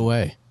right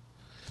away.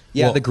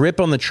 Yeah, well, the grip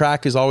on the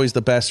track is always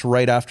the best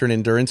right after an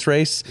endurance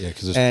race. Yeah,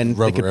 because and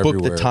they could book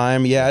everywhere. the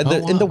time. Yeah,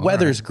 and the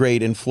weather's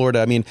great in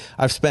Florida. I mean,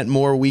 I've spent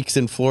more weeks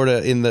in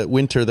Florida in the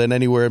winter than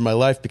anywhere in my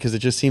life, because it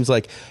just seems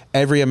like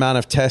every amount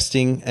of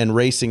testing and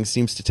racing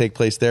seems to take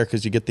place there,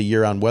 because you get the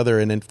year-round weather.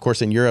 And of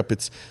course, in Europe,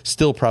 it's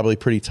still probably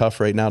pretty tough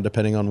right now,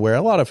 depending on where.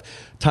 A lot of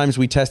times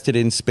we tested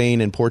in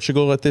Spain and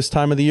Portugal at this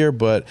time of the year,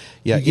 but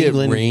yeah, you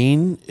get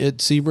rain at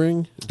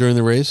Sebring during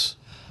the race?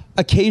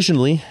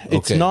 Occasionally.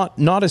 It's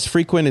not as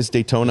frequent as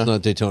Daytona. It's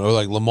not Daytona. Or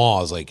like Le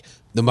Mans, like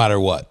no matter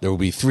what, there will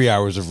be 3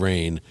 hours of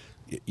rain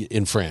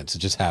in France. It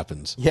just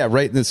happens. Yeah,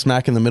 right in the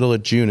smack in the middle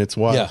of June. It's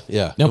wild.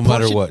 Yeah. Now, no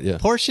matter what. Yeah.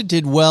 Porsche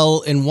did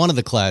well in one of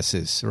the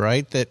classes,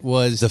 right? That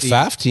was the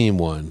FAF team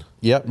won.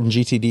 Yep, in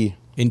GTD.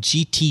 In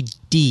GTD.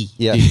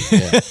 Yeah.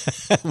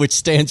 Which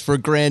stands for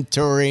Grand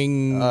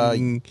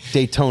Touring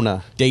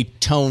Daytona.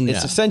 Daytona.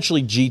 It's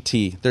essentially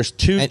GT. There's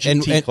two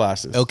GT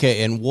classes.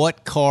 Okay, and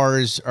what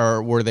cars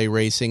were they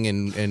racing,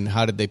 and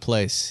how did they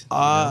place?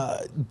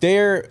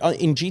 They're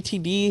in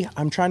GTD.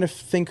 I'm trying to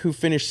think who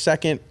finished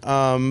second,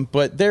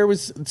 but there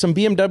was some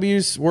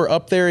BMWs were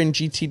up there in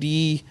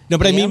GTD. No,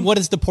 but I mean, what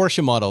is the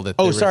Porsche model that?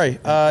 Oh, sorry,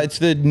 it's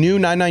the new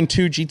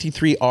 992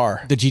 GT3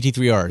 R. The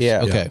GT3 Rs.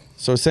 Yeah. Okay.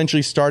 So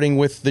essentially starting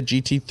with the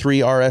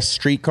GT3 RS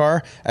street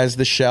car as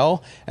the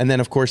shell, and then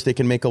of course they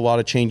can make a lot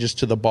of changes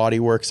to the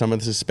bodywork, some of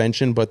the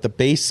suspension, but the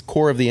base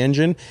core of the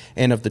engine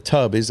and of the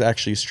tub is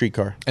actually a street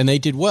car. And they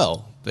did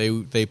well.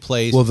 They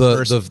placed. Well,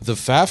 the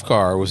FAF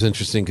car was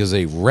interesting because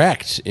they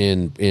wrecked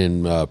in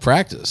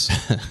practice,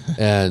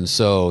 and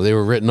so they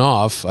were written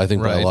off, I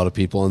think, by a lot of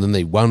people, and then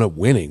they wound up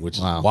winning, which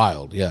is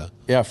wild.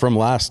 Yeah, from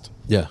last.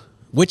 Yeah.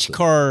 Which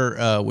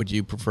car would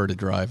you prefer to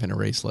drive in a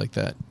race like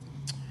that?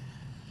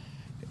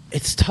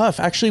 It's tough.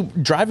 Actually,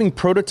 driving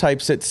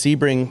prototypes at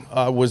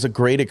Sebring was a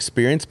great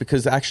experience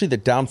because actually the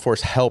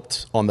downforce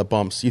helped on the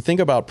bumps. You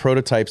think about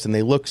prototypes and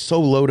they look so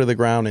low to the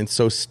ground and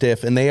so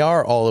stiff, and they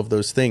are all of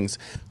those things.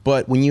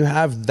 But when you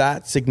have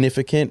that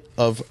significant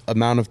of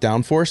amount of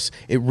downforce,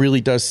 it really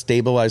does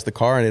stabilize the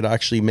car, and it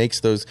actually makes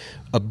those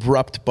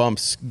abrupt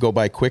bumps go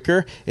by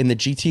quicker. In the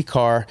GT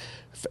car,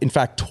 in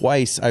fact,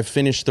 twice I've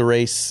finished the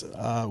race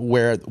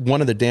where one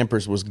of the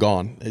dampers was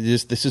gone.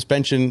 Just the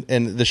suspension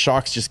and the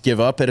shocks just give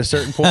up at a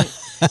certain point.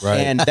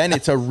 And then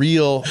it's a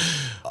real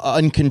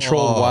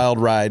uncontrolled wild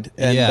ride.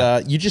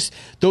 And you just,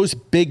 those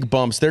big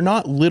bumps, they're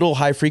not little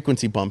high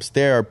frequency bumps.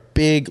 They're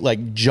big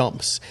like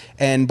jumps.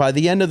 And by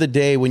the end of the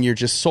day, when you're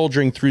just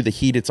soldiering through the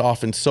heat, it's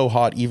often so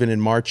hot, even in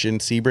March in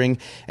Sebring,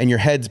 and your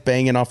head's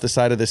banging off the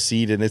side of the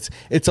seat, and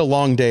it's a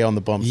long day on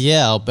the bumps.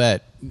 Yeah, I'll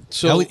bet.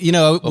 So,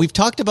 we've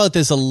talked about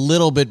this a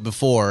little bit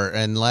before,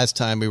 and last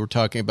time we were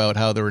talking about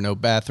how there were no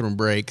bathroom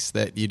breaks,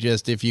 that you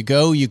just, if you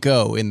go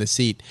in the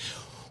seat.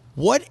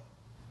 What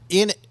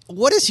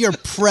is your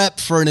prep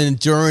for an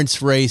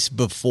endurance race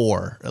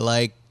before?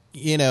 Like,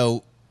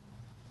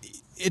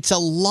 it's a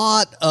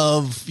lot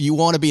of, you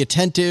want to be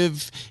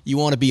attentive, you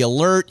want to be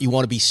alert, you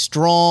want to be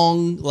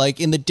strong.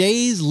 Like in the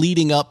days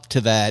leading up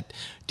to that,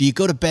 do you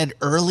go to bed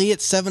early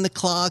at 7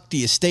 o'clock? Do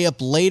you stay up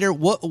later?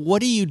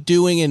 What are you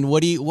doing, and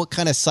what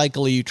kind of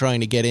cycle are you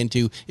trying to get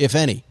into, if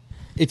any?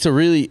 It's a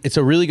really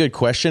good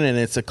question, and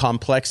it's a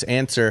complex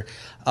answer.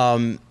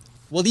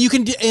 Well, you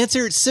can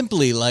answer it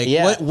simply,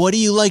 like, what do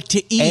you like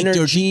to eat?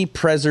 Energy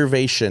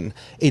preservation.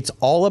 It's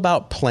all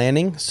about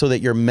planning so that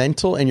your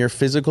mental and your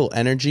physical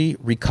energy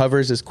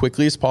recovers as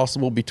quickly as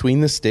possible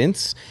between the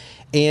stints,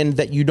 and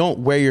that you don't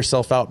wear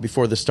yourself out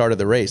before the start of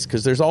the race,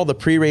 because there's all the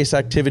pre-race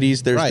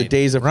activities, there's the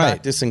days of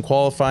practice and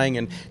qualifying,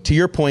 and to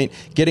your point,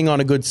 getting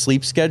on a good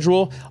sleep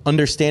schedule,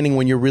 understanding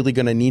when you're really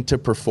going to need to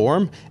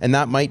perform, and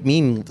that might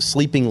mean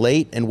sleeping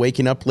late and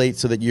waking up late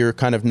so that you're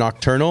kind of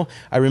nocturnal.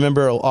 I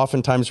remember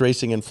oftentimes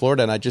racing in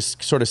Florida, and I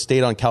just sort of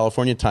stayed on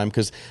California time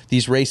because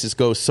these races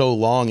go so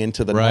long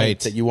into the night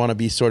that you want to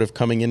be sort of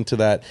coming into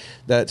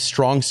that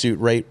strong suit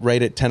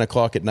right at 10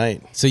 o'clock at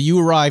night. So you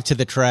arrive to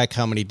the track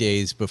how many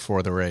days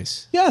before the race?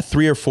 Yeah,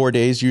 3 or 4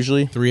 days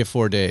usually. 3 or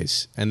 4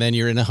 days. And then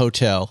you're in a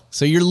hotel.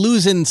 So you're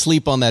losing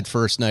sleep on that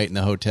first night in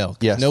the hotel.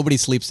 Yes. Nobody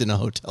sleeps in a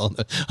hotel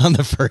on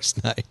the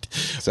first night.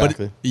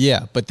 Exactly.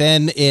 But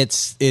then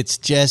it's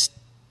just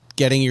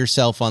getting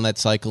yourself on that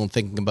cycle and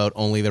thinking about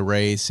only the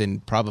race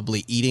and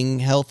probably eating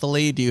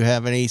healthily. Do you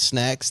have any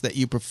snacks that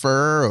you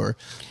prefer? Or,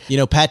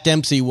 Pat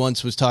Dempsey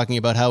once was talking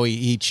about how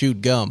he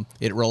chewed gum.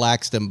 It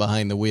relaxed him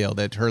behind the wheel.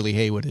 That Hurley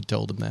Haywood had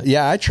told him that.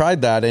 Yeah, I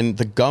tried that, and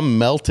the gum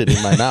melted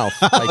in my mouth.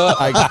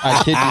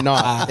 I kid you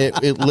not.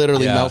 It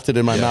literally melted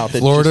in my mouth. It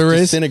Florida race?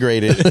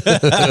 Disintegrated.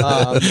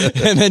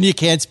 And then you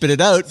can't spit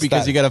it out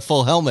because you got a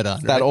full helmet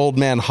on. That old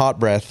man hot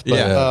breath.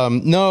 But,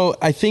 no,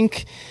 I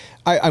think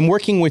I'm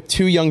working with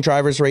 2 young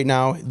drivers right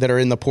now that are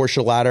in the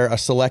Porsche ladder, a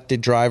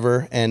selected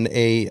driver and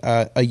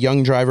a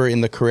young driver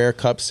in the Carrera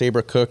Cup,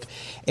 Sabre Cook.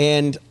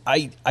 And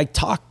I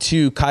talked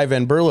to Kai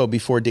Van Berlo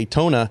before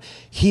Daytona.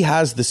 He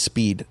has the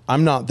speed.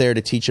 I'm not there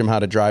to teach him how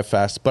to drive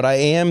fast, but I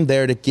am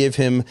there to give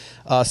him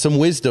some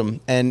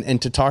wisdom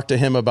and to talk to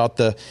him about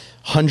the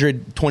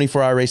 100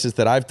 24-hour races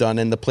that I've done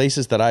and the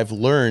places that I've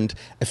learned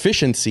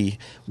efficiency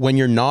when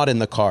you're not in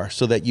the car,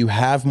 so that you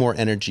have more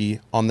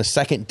energy on the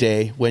second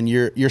day when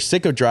you're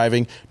sick of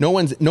driving. No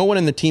one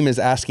in the team is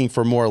asking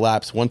for more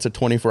laps once a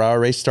 24-hour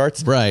race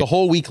starts. Right. The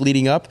whole week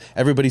leading up,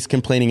 everybody's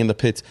complaining in the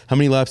pits. How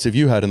many laps have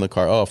you had in the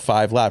car? Oh,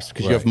 5 laps,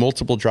 because you have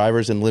multiple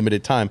drivers and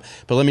limited time.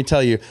 But let me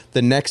tell you,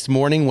 the next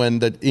morning when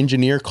the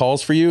engineer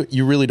calls for you,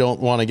 you really don't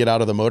want to get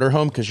out of the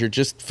motorhome because you're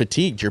just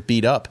fatigued, you're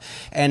beat up.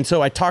 And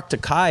so I talked to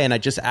Kai and I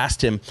just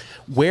asked him,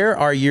 where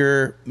are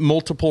your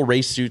multiple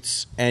race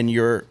suits and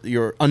your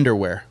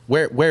underwear?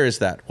 Where is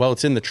that? Well,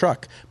 it's in the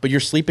truck, but you're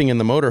sleeping in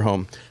the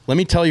motorhome. Let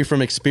me tell you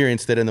from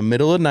experience that in the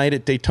middle of the night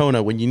at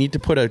Daytona, when you need to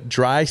put a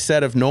dry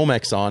set of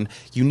Nomex on,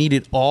 you need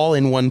it all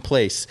in one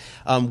place.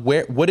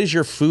 What is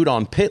your food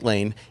on pit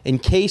lane? In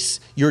case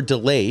you're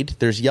delayed,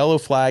 there's yellow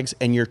flags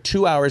and you're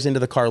 2 hours into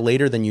the car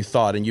later than you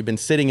thought, and you've been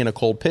sitting in a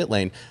cold pit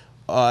lane.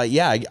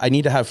 I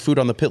need to have food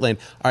on the pit lane.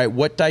 All right,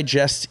 what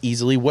digests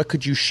easily? What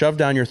could you shove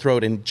down your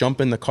throat and jump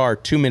in the car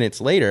 2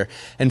 minutes later?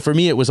 And for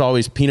me, it was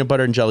always peanut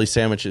butter and jelly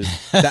sandwiches.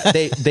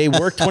 They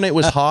worked when it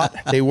was hot.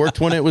 They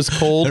worked when it was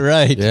cold.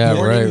 Right. Yeah,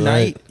 morning,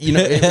 night. And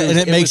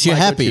it makes you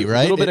happy, right?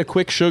 A little bit of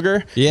quick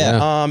sugar.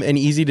 Yeah. And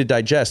easy to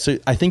digest. So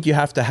I think you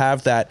have to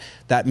have that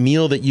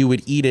meal that you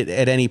would eat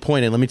at any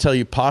point. And let me tell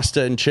you,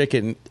 pasta and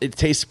chicken, it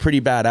tastes pretty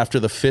bad after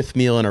the 5th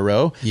meal in a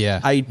row. Yeah.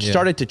 I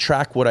started to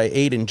track what I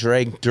ate and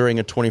drank during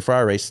a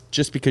 24-hour race,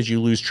 just because you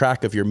lose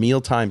track of your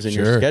meal times and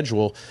your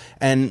schedule.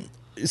 And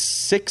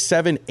 6,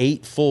 7,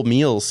 8 full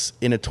meals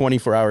in a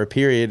 24-hour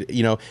period.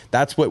 You know,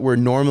 that's what we're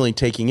normally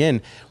taking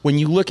in. When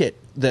you look at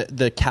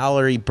the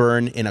calorie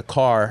burn in a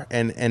car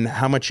and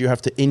how much you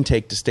have to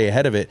intake to stay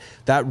ahead of it,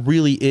 that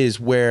really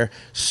is where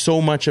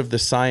so much of the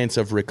science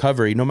of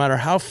recovery, no matter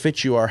how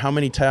fit you are, how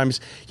many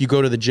times you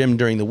go to the gym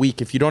during the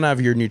week, if you don't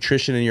have your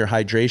nutrition and your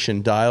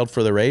hydration dialed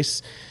for the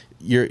race,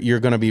 you're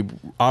going to be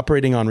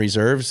operating on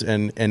reserves.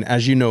 And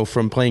as you know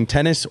from playing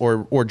tennis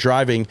or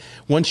driving,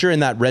 once you're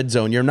in that red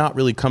zone, you're not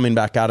really coming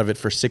back out of it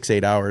for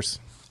 6-8 hours.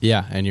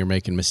 Yeah, and you're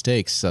making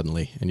mistakes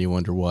suddenly, and you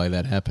wonder why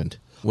that happened.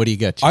 What do you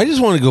got? I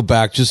just want to go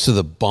back just to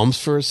the bumps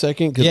for a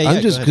second,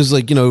 because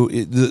like, you know,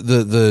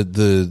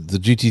 the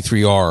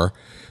GT3R,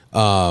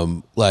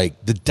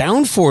 like the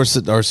downforce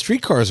that our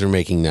street cars are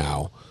making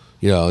now,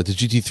 you know, the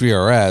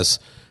GT3 RS,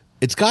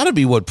 it's got to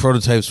be what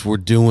prototypes were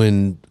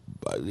doing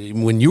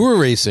when you were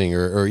racing,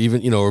 or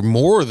even, you know, or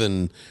more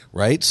than,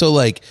 right? So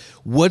like,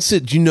 what's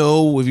it, do you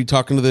know, if you're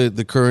talking to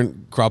the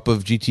current crop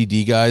of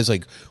GTD guys,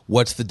 like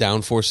what's the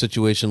downforce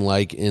situation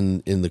like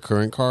in the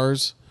current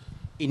cars?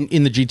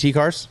 In the GT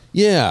cars?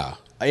 Yeah.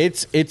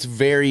 It's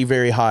very,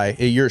 very high.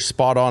 You're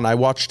spot on. I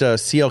watched a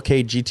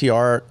CLK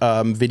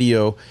GTR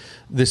video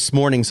this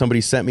morning.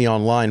 Somebody sent me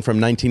online from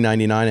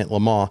 1999 at Le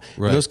Mans.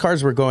 Right. Those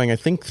cars were going, I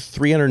think,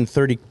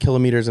 330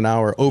 kilometers an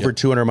hour, over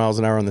 200 miles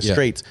an hour on the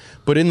straights.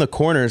 But in the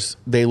corners,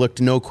 they looked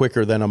no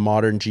quicker than a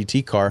modern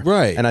GT car.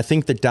 Right. And I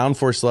think the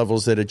downforce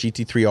levels that a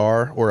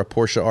GT3R or a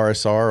Porsche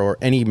RSR or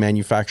any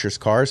manufacturer's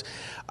cars,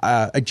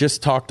 I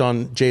just talked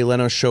on Jay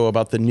Leno's show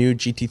about the new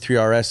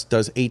GT3 RS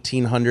does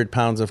 1,800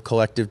 pounds of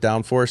collective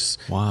downforce.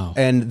 Wow.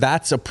 And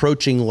that's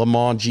approaching Le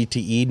Mans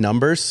GTE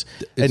numbers.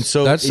 And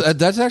so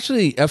that's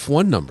actually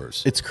F1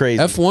 numbers. It's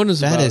crazy. F1 is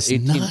That about is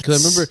 18. nuts.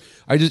 Because I remember,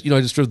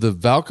 I just drove the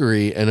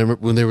Valkyrie, and I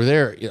remember when they were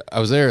there, I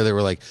was there, they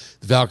were like,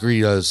 the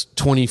Valkyrie does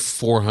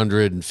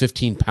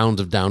 2,415 pounds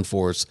of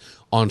downforce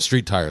on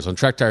street tires. On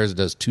track tires, it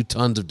does 2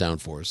 tons of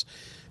downforce.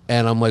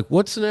 And I'm like,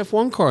 what's an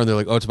F1 car? And they're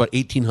like, oh, it's about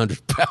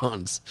 1,800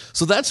 pounds.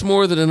 So that's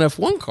more than an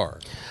F1 car.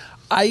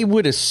 I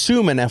would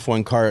assume an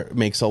F1 car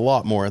makes a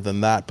lot more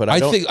than that, but I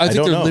think don't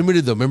they're know.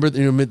 limited though. Remember,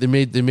 you know, they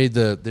made wings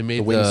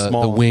the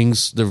small.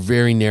 wings. They're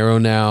very narrow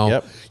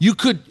now. Yep.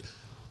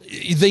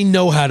 They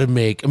know how to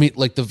make. I mean,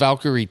 like the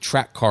Valkyrie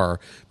track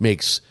car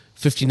makes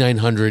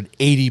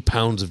 5,980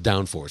 pounds of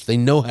downforce. They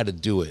know how to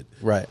do it.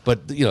 Right.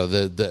 But you know,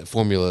 the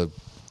formula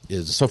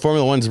is. So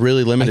Formula One's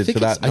really limited to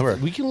that number.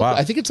 We can. Wow.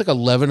 I think it's like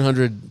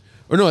 1,100.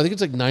 Or no, I think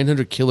it's like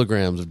 900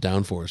 kilograms of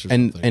downforce or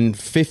something. And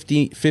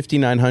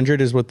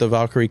 5,900 is what the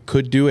Valkyrie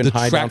could do in The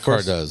high track downforce?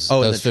 car does.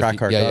 Oh, does the track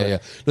car. Yeah.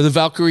 No, the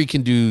Valkyrie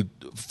can do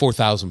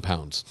 4,000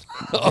 pounds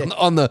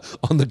on the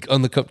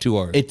Cup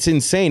 2R. It's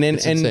insane.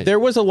 And there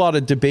was a lot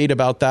of debate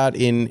about that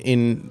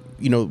in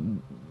you know,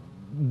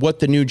 what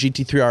the new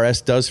GT3 RS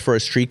does for a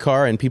street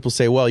car, and people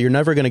say, well, you're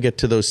never going to get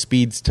to those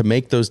speeds to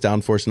make those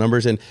downforce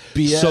numbers, and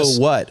BS.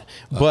 so what?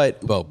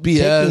 But BS.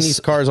 taking these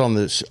cars on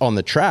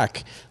the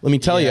track, let me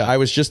tell you, I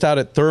was just out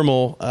at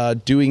Thermal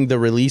doing the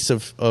release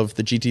of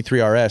the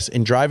GT3 RS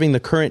and driving the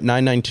current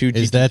 992 GT3.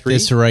 Is that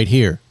this right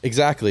here?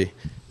 Exactly.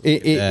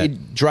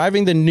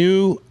 Driving the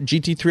new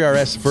GT3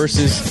 RS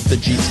versus the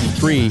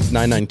GT3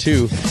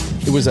 992,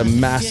 it was a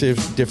massive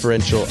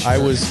differential. I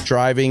was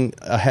driving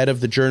ahead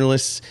of the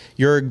journalists.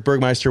 Jörg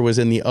Bergmeister was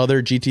in the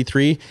other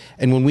GT3,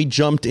 and when we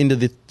jumped into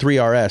the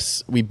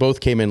 3RS, we both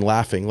came in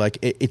laughing. Like,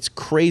 it's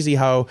crazy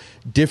how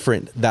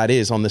different that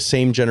is on the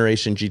same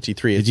generation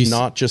GT3. It's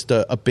not just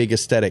a big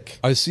aesthetic.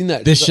 I've seen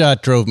that. This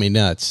shot drove me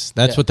nuts.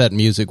 That's what that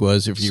music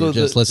was. If you were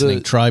just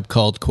listening, Tribe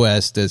Called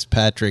Quest as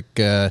Patrick.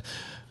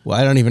 Well,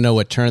 I don't even know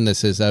what turn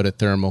this is out at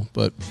Thermal,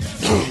 but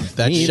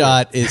that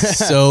shot is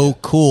so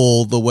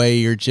cool. The way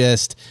you're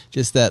just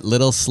that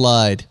little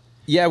slide.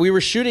 Yeah, we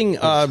were shooting.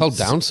 Held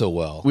down so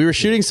well. We were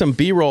shooting some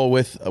B-roll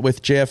with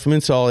JF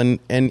Munsall,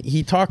 and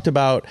he talked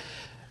about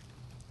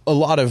a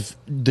lot of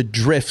the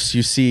drifts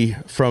you see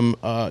from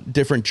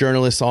different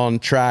journalists on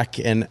track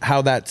and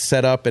how that's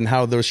set up and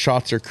how those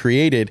shots are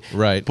created.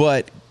 Right.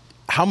 But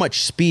how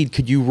much speed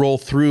could you roll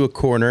through a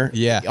corner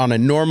on a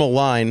normal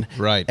line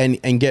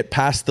and get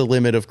past the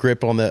limit of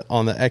grip on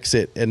the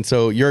exit? And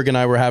so Jörg and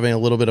I were having a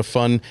little bit of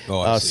fun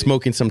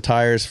smoking some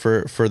tires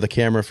for the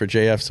camera for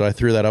JF, so I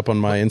threw that up on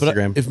my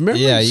Instagram.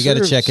 You got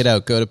to check it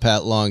out. Go to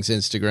Pat Long's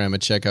Instagram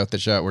and check out the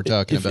shot we're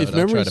talking about. If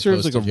memory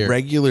serves, like a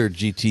regular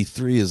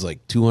GT3 is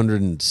like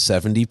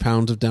 270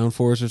 pounds of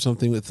downforce or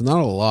something. It's not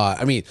a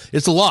lot. I mean,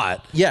 it's a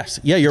lot. Yes.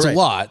 Yeah, you're right. It's a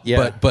lot.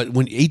 Yeah. But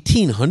when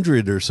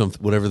 1,800 or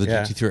something, whatever the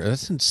GT3,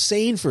 that's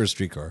insane for a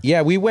street car.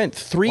 Yeah, we went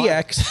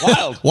 3X.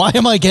 Wild. Why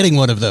am I getting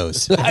one of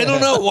those? I don't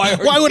know.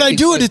 Why would I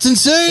do it? It's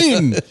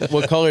insane.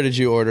 What color did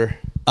you order?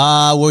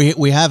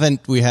 We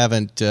haven't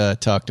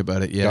talked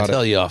about it yet. I'll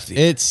tell you off the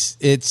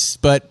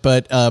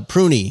but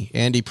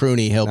Andy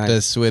Pruny helped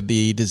us with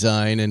the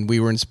design, and we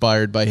were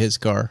inspired by his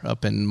car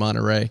up in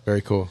Monterey.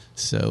 Very cool.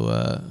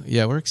 So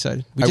we're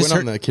excited. I went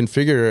on the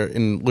configurator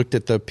and looked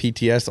at the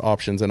PTS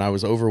options, and I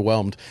was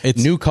overwhelmed.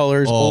 It's new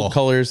colors, old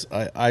colors.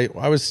 I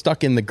was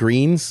stuck in the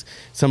greens.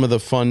 Some of the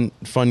fun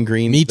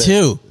greens. Me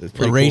too.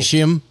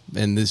 Erasium. Cool.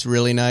 and this is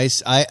really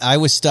nice. I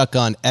was stuck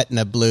on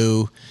Etna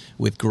Blue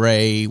with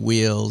gray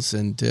wheels,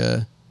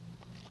 and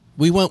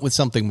we went with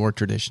something more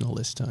traditional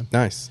this time.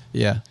 Nice.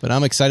 Yeah, but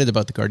I'm excited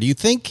about the car. Do you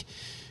think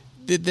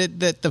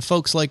that the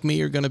folks like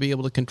me are going to be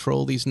able to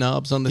control these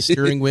knobs on the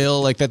steering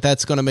wheel? Like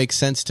that's going to make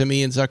sense to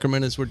me in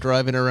Zuckerman as we're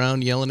driving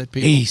around yelling at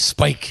people? Hey,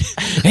 Spike.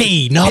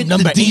 Hey, knob Hit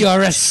number the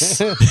 8. DRS.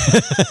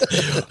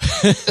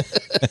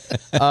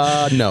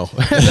 No.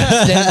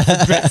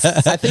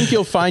 I think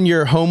you'll find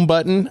your home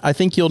button. I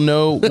think you'll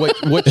know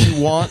what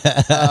you want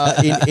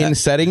in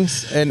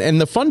settings. And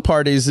the fun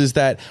part is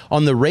that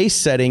on the race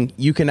setting,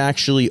 you can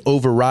actually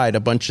override a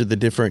bunch of the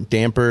different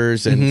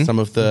dampers and some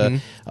of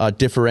the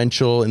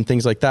differential and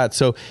things like that.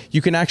 So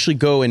you can actually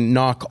go and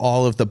knock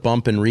all of the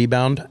bump and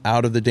rebound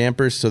out of the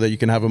dampers so that you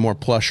can have a more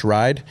plush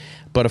ride.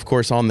 But of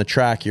course, on the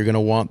track, you're going to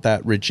want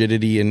that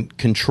rigidity and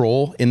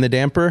control in the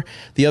damper.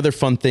 The other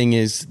fun thing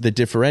is the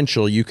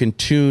differential. You can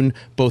tune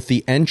both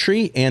the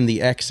entry and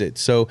the exit.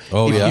 So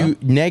you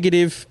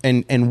negative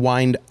and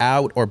wind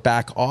out or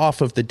back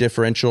off of the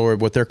differential, or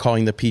what they're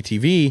calling the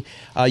PTV,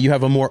 you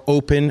have a more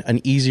open, an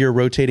easier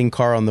rotating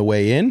car on the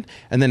way in.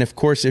 And then, of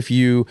course, if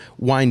you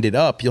wind it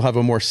up, you'll have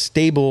a more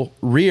stable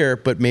rear,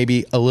 but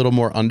maybe a little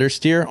more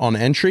understeer on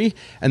entry.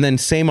 And then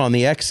same on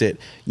the exit,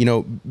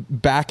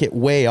 back it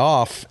way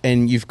off,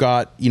 and you've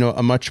got,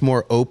 a much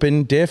more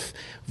open diff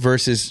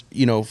versus,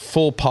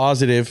 full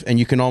positive, and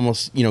you can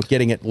almost,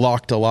 getting it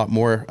locked a lot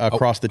more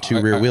across the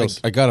two rear wheels.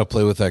 I got to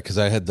play with that because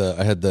I had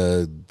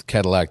the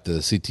Cadillac, the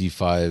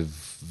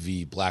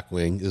CT5V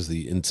Blackwing is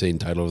the insane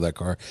title of that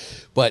car.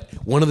 But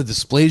one of the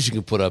displays you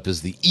can put up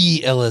is the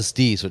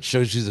ELSD, so it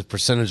shows you the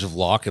percentage of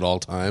lock at all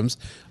times.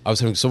 I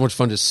was having so much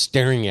fun just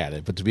staring at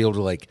it, but to be able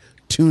to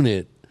tune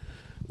it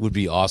would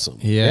be awesome.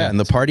 Yeah, and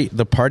the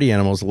party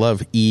animals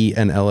love E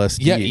and LSD.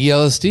 Yeah,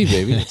 ELSD,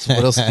 baby.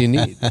 What else do you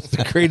need? It's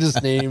the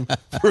greatest name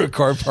for a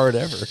car part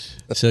ever.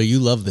 So you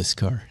love this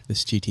car,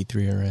 this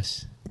GT3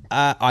 RS?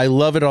 I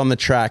love it on the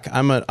track.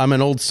 I'm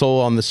an old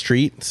soul on the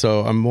street,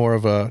 so I'm more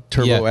of a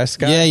Turbo S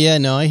guy. Yeah.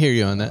 No, I hear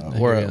you on that.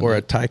 Or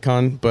a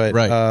Taycan, but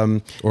right.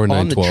 Or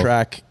on the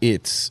track,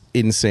 it's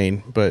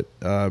insane. But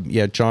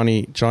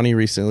Johnny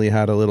recently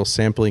had a little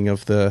sampling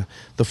of the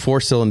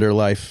 4-cylinder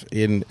life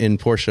in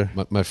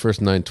Porsche. My first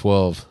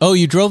 912. Oh,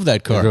 you drove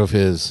that car? I drove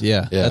his.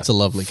 Yeah, that's a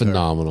lovely car.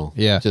 Phenomenal.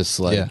 Yeah. Just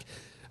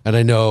and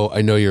I know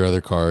your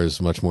other car is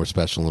much more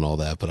special and all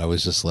that, but I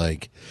was just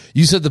like,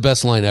 you said the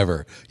best line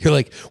ever. You're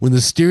like, when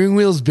the steering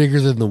wheel's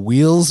bigger than the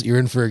wheels, you're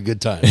in for a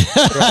good time.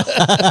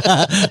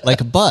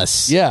 Like a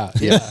bus. Yeah.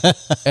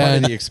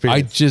 And the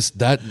experience. I just,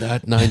 that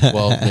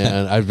 912,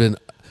 man, I've been...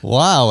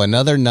 Wow,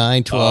 another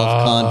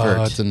 912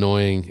 convert. It's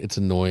annoying. It's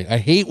annoying. I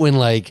hate when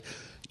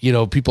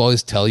people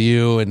always tell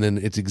you and then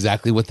it's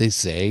exactly what they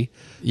say.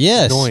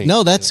 Yes.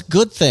 No, that's a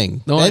good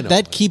thing. No,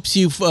 that keeps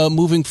you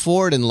moving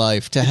forward in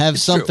life, to have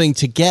something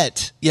to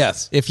get.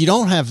 Yes. If you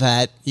don't have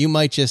that, you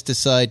might just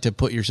decide to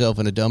put yourself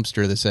in a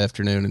dumpster this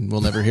afternoon and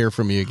we'll never hear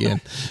from you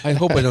again. I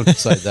hope I don't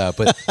decide that.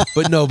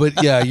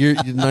 But yeah, your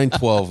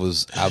 912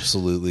 was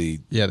absolutely...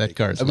 Yeah, that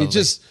car is I mean,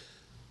 lovely.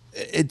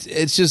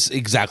 it's just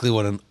exactly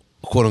what an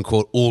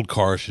quote-unquote old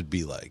car should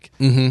be like.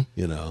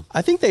 Mm-hmm.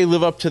 I think they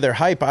live up to their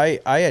hype.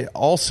 I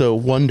also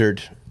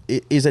wondered,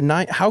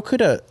 how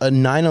could a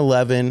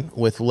 911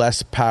 with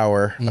less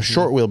power, a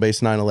short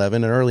wheelbase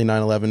 911, an early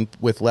 911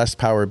 with less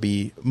power,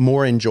 be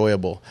more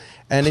enjoyable?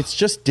 And it's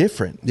just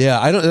different. Yeah,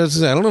 I don't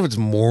know if it's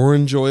more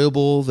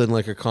enjoyable than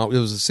it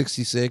was a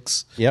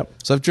 66. Yep.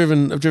 So I've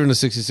driven a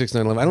 66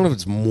 911. I don't know if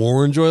it's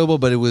more enjoyable,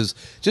 but it was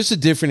just a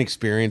different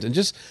experience, and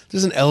just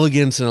there's an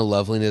elegance and a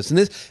loveliness.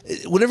 And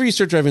whenever you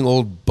start driving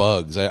old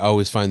bugs, I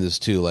always find this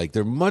too. Like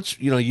they're much,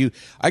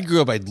 I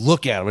grew up, I'd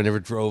look at them, I never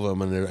drove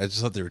them, and I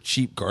just thought they were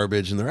cheap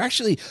garbage. And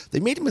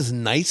they made them as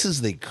nice as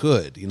they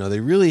could. They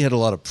really had a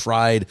lot of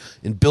pride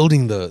in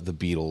building the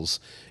Beetles.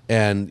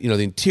 And,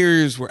 the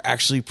interiors were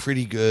actually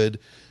pretty good.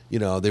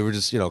 They were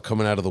just,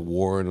 coming out of the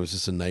war, and it was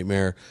just a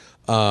nightmare.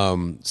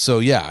 So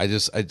yeah, I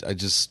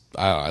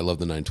love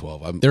the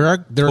 912. There are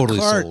totally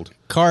sold.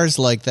 Cars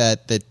like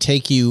that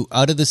take you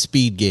out of the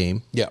speed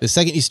game. Yeah. The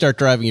second you start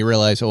driving, you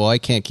realize, I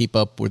can't keep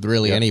up with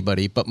really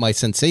anybody, but my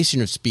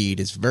sensation of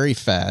speed is very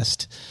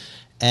fast.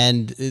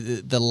 And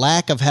the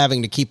lack of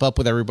having to keep up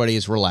with everybody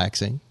is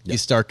relaxing. You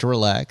start to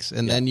relax,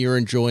 and then you're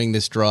enjoying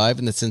this drive,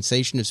 and the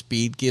sensation of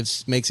speed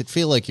makes it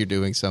feel like you're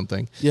doing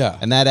something. Yeah.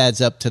 And that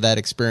adds up to that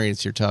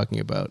experience you're talking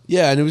about.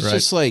 Yeah, and it was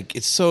just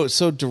it's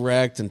so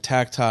direct and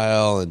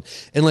tactile, and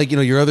your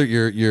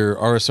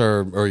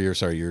RSR, or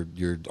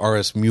your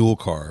RS mule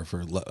car,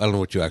 for I don't know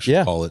what you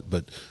actually call it,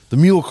 but the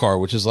mule car,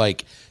 which is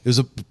it was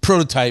a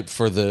prototype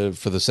for the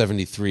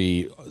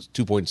 73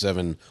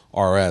 2.7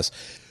 RS.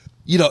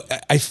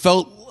 I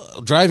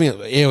felt driving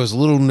it, I was a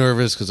little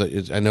nervous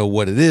because I know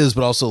what it is,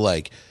 but also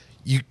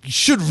you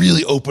should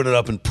really open it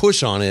up and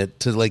push on it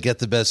to get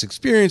the best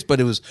experience.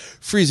 But it was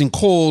freezing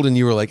cold, and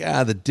you were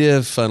the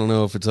diff, I don't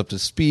know if it's up to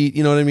speed.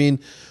 You know what I mean?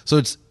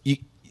 So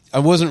I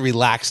wasn't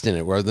relaxed in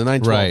it. Where the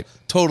 912,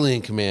 totally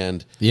in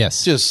command.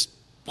 Yes, just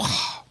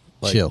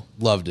chill.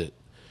 Loved it.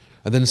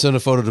 I then sent a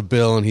photo to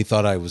Bill, and he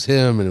thought I was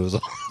him, and it was.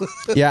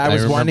 Yeah, I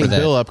was remember winding that.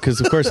 Bill up because,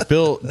 of course,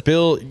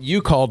 Bill,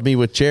 you called me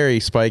with Jerry,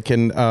 Spike,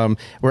 and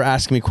were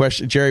asking me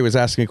questions. Jerry was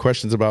asking me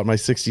questions about my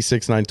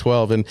 66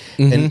 912, and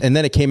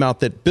then it came out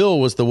that Bill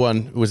was the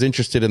one who was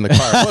interested in the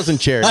car. It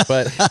wasn't Jerry,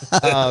 but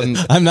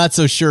I'm not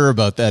so sure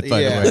about that,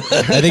 by the way.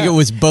 I think it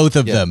was both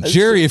of them.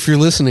 Jerry, if you're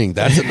listening,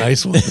 that's a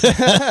nice one.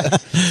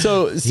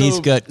 so He's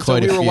got quite so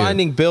a we were few.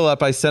 winding Bill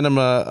up. I sent him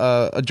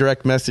a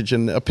direct message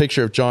and a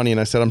picture of Johnny, and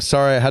I said, I'm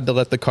sorry I had to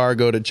let the car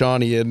go to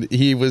Johnny, and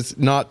he was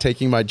not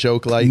taking my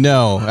joke lightly.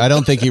 No, I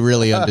don't think he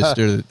really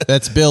understood it.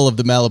 That's Bill of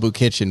the Malibu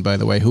Kitchen, by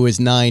the way, who is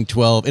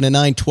 912 in a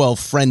 912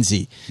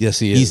 frenzy. Yes,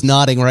 he is. He's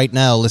nodding right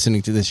now,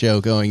 listening to the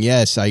show, going,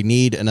 "Yes, I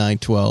need a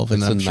 912,"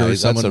 and I'm sure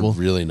someone that's a will.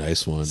 really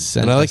nice one.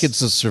 send And I like us-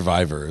 it's a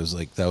Survivor. It was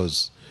like that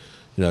was,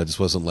 it just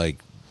wasn't like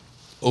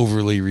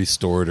overly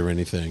restored or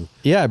anything.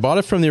 Yeah, I bought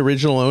it from the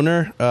original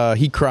owner.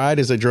 He cried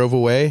as I drove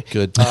away.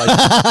 Good.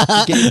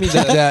 He gave me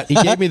he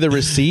gave me the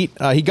receipt.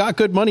 He got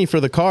good money for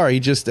the car.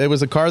 It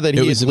was a car that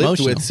It he was had lived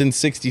emotional. with since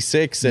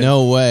 '66.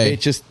 No way. It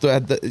just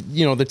had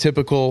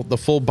the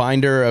full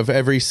binder of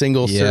every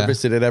single Yeah.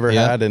 service it had ever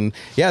Yeah. had. And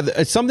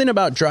it's something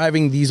about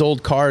driving these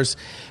old cars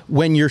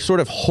when you're sort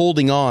of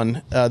holding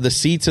on. The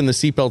seats and the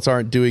seatbelts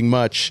aren't doing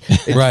much.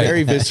 It's Right.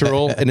 very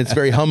visceral and it's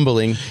very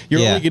humbling.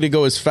 You're Yeah. only going to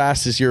go as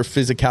fast as your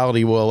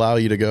physicality will allow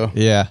you to go.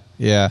 Yeah,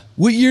 yeah.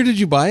 What year did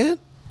you buy it?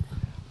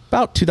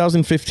 About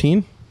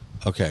 2015.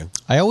 Okay.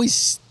 I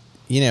always,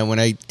 when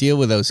I deal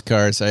with those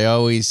cars, I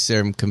always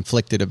am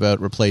conflicted about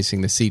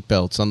replacing the seat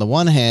belts. On the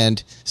one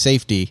hand,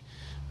 safety.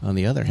 On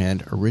the other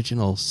hand,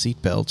 original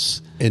seat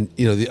belts. And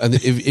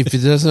if it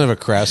doesn't have a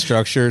crash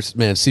structure,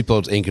 man,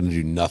 seatbelts ain't going to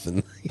do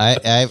nothing.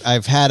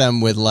 I've had them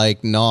with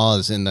like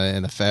gnaws in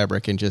the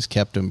fabric and just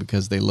kept them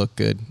because they look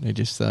good. I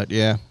just thought,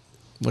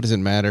 what does it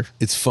matter?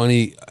 It's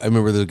funny. I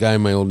remember the guy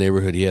in my old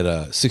neighborhood. He had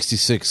a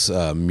 '66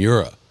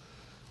 Mura,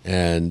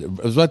 and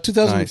it was about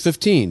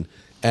 2015.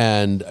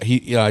 And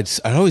I'd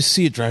always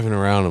see it driving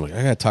around. I'm like,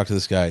 I got to talk to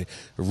this guy,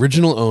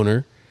 original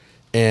owner.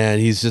 And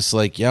he's just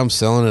like, yeah, I'm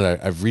selling it.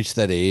 I've reached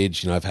that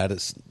age. I've had it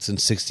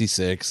since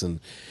 '66, and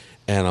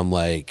I'm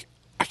like,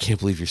 I can't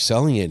believe you're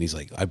selling it. And he's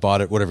like, I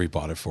bought it, whatever he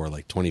bought it for,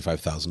 like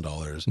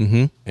 $25,000,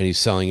 and he's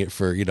selling it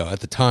for, at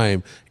the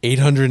time,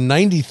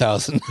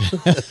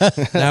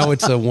 $890,000. Now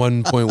it's a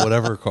 1 point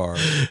whatever car,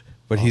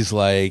 but he's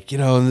like,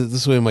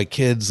 this way my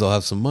kids, they'll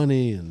have some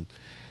money, and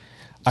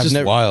it's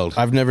just wild.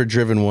 I've never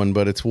driven one,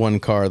 but it's one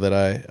car that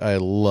I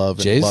love.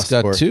 And Jay's lust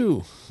got for.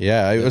 two.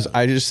 Yeah,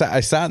 I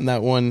sat in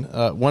that one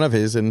of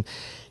his, and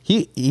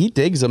he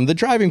digs them. The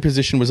driving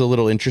position was a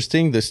little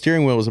interesting. The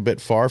steering wheel was a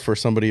bit far for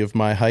somebody of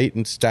my height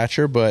and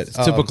stature, but It's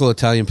typical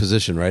Italian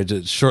position, right?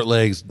 Just short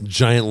legs,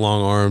 giant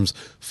long arms,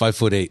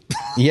 5'8".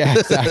 yeah,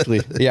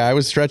 exactly. Yeah, I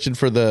was stretching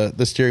for the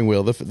steering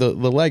wheel. The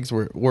legs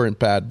weren't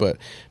bad, but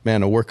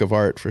man, a work of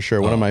art for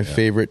sure. One of my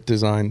favorite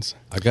designs.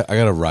 I got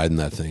to ride in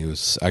that thing. It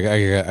was. I'm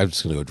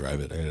just gonna go drive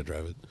it. I got to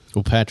drive it.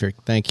 Well, Patrick,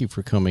 thank you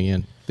for coming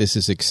in. This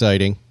is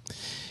exciting.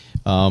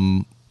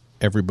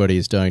 Everybody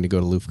is dying to go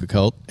to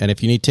Luftgekult. And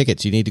if you need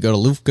tickets, you need to go to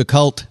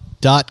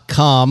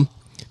luftgekult.com.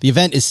 The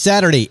event is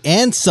Saturday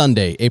and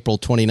Sunday, April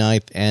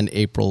 29th and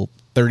April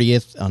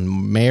 30th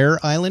on Mare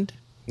Island.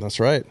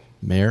 That's right.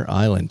 Mare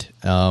Island.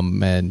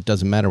 And it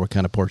doesn't matter what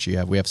kind of Porsche you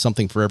have. We have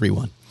something for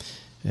everyone.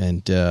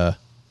 And you're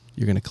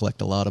going to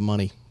collect a lot of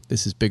money.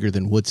 This is bigger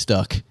than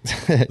Woodstock.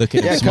 Look at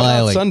him Come out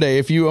smiling. Sunday.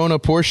 If you own a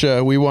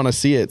Porsche, we want to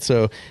see it.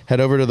 So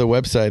head over to the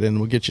website and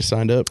we'll get you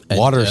signed up.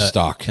 Water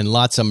stock. And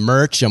lots of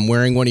merch. I'm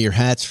wearing one of your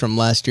hats from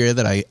last year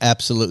that I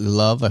absolutely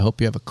love. I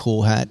hope you have a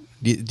cool hat.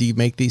 Do you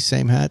make these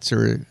same hats,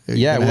 or are you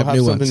Yeah, gonna we'll have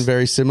new something ones?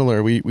 very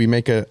similar. We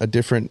make a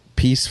different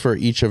piece for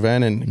each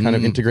event and kind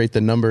of integrate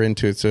the number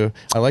into it. So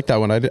I like that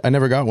one. I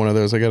never got one of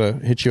those. I got to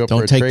hit you up for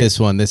Don't a take trade. this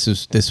one. This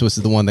was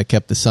the one that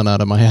kept the sun out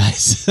of my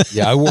eyes.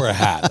 Yeah, I wore a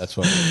hat. That's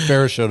what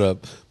Farrah showed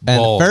up. And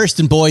Bald. first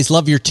and boys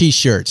love your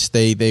T-shirts.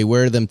 They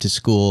wear them to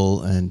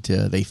school and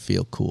they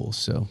feel cool.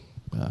 So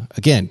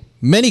again,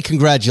 many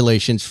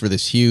congratulations for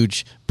this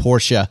huge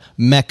Porsche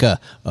Mecca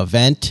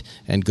event,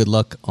 and good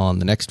luck on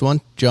the next one.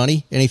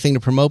 Johnny, anything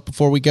to promote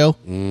before we go?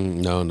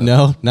 No,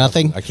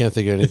 Nothing. I can't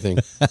think of anything.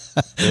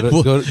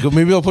 Go,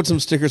 maybe I'll put some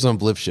stickers on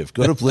Blip Shift.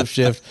 Go to Blip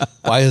Shift,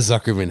 buy a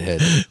Zuckerman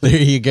head,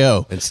 There you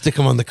go. and stick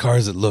them on the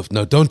cars at Luft.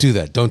 No, don't do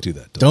that. Don't do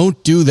that.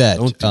 Don't do that.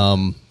 Don't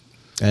do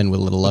And with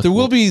a little luck, There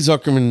will be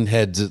Zuckerman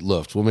heads at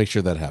Luft. We'll make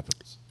sure that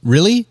happens.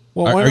 Really?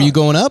 Well, are why you not?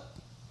 going up?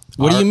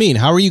 What do you mean?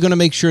 How are you going to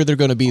make sure they're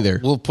going to be there?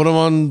 We'll put them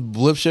on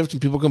Blip Shift,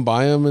 and people can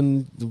buy them,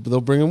 and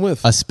they'll bring them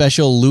with. A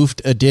special Luft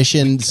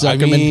edition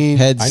Zuckerman mean,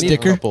 head I need a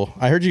sticker? couple.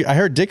 I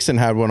heard Dixon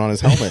had one on his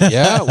helmet.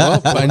 Yeah,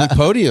 well, I need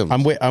podium.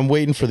 I'm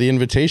waiting for the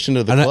invitation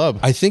to the club.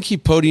 I think he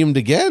podiumed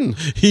again.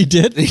 He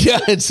did? Yeah,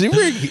 at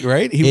Sebring,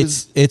 right?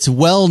 It's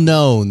well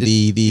known,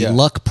 the yeah.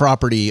 luck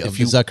property of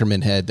the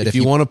Zuckerman head. That if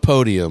you want a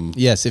podium.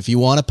 Yes, if you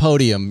want a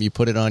podium, you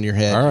put it on your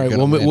head. All right, You're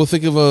gonna win. we'll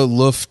think of a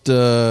Luft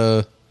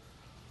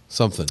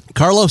something.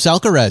 Carlos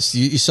Alcaraz,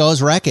 you saw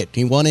his racket.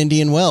 He won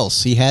Indian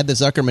Wells. He had the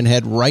Zuckerman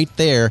head right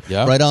there,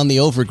 Yeah. right on the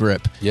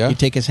overgrip. Yeah. You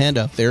take his hand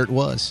up. There it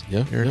was.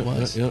 Yeah, There it yeah,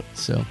 was. yeah, yeah.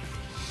 So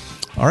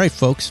All right,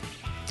 folks.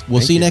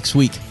 We'll see you next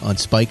week on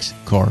Spike's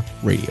Car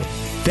Radio.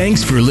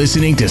 Thanks for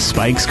listening to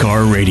Spike's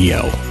Car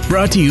Radio,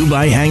 brought to you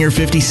by Hangar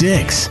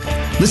 56.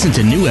 Listen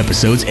to new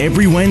episodes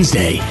every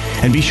Wednesday,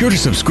 and be sure to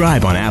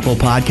subscribe on Apple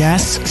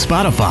Podcasts,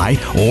 Spotify,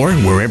 or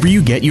wherever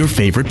you get your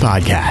favorite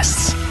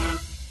podcasts.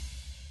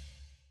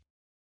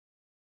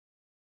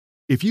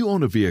 If you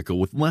own a vehicle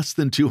with less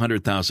than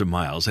 200,000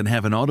 miles and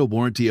have an auto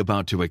warranty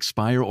about to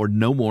expire or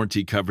no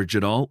warranty coverage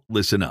at all,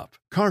 listen up.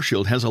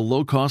 CarShield has a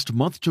low-cost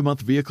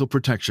month-to-month vehicle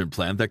protection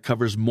plan that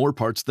covers more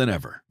parts than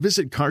ever.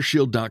 Visit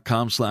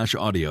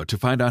carshield.com/audio to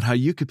find out how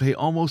you could pay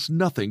almost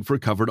nothing for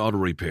covered auto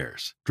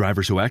repairs.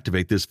 Drivers who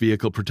activate this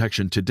vehicle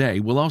protection today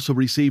will also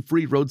receive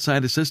free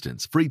roadside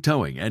assistance, free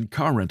towing, and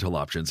car rental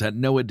options at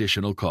no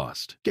additional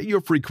cost. Get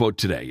your free quote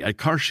today at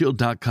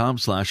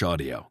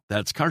carshield.com/audio.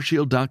 That's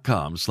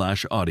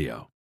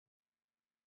carshield.com/audio.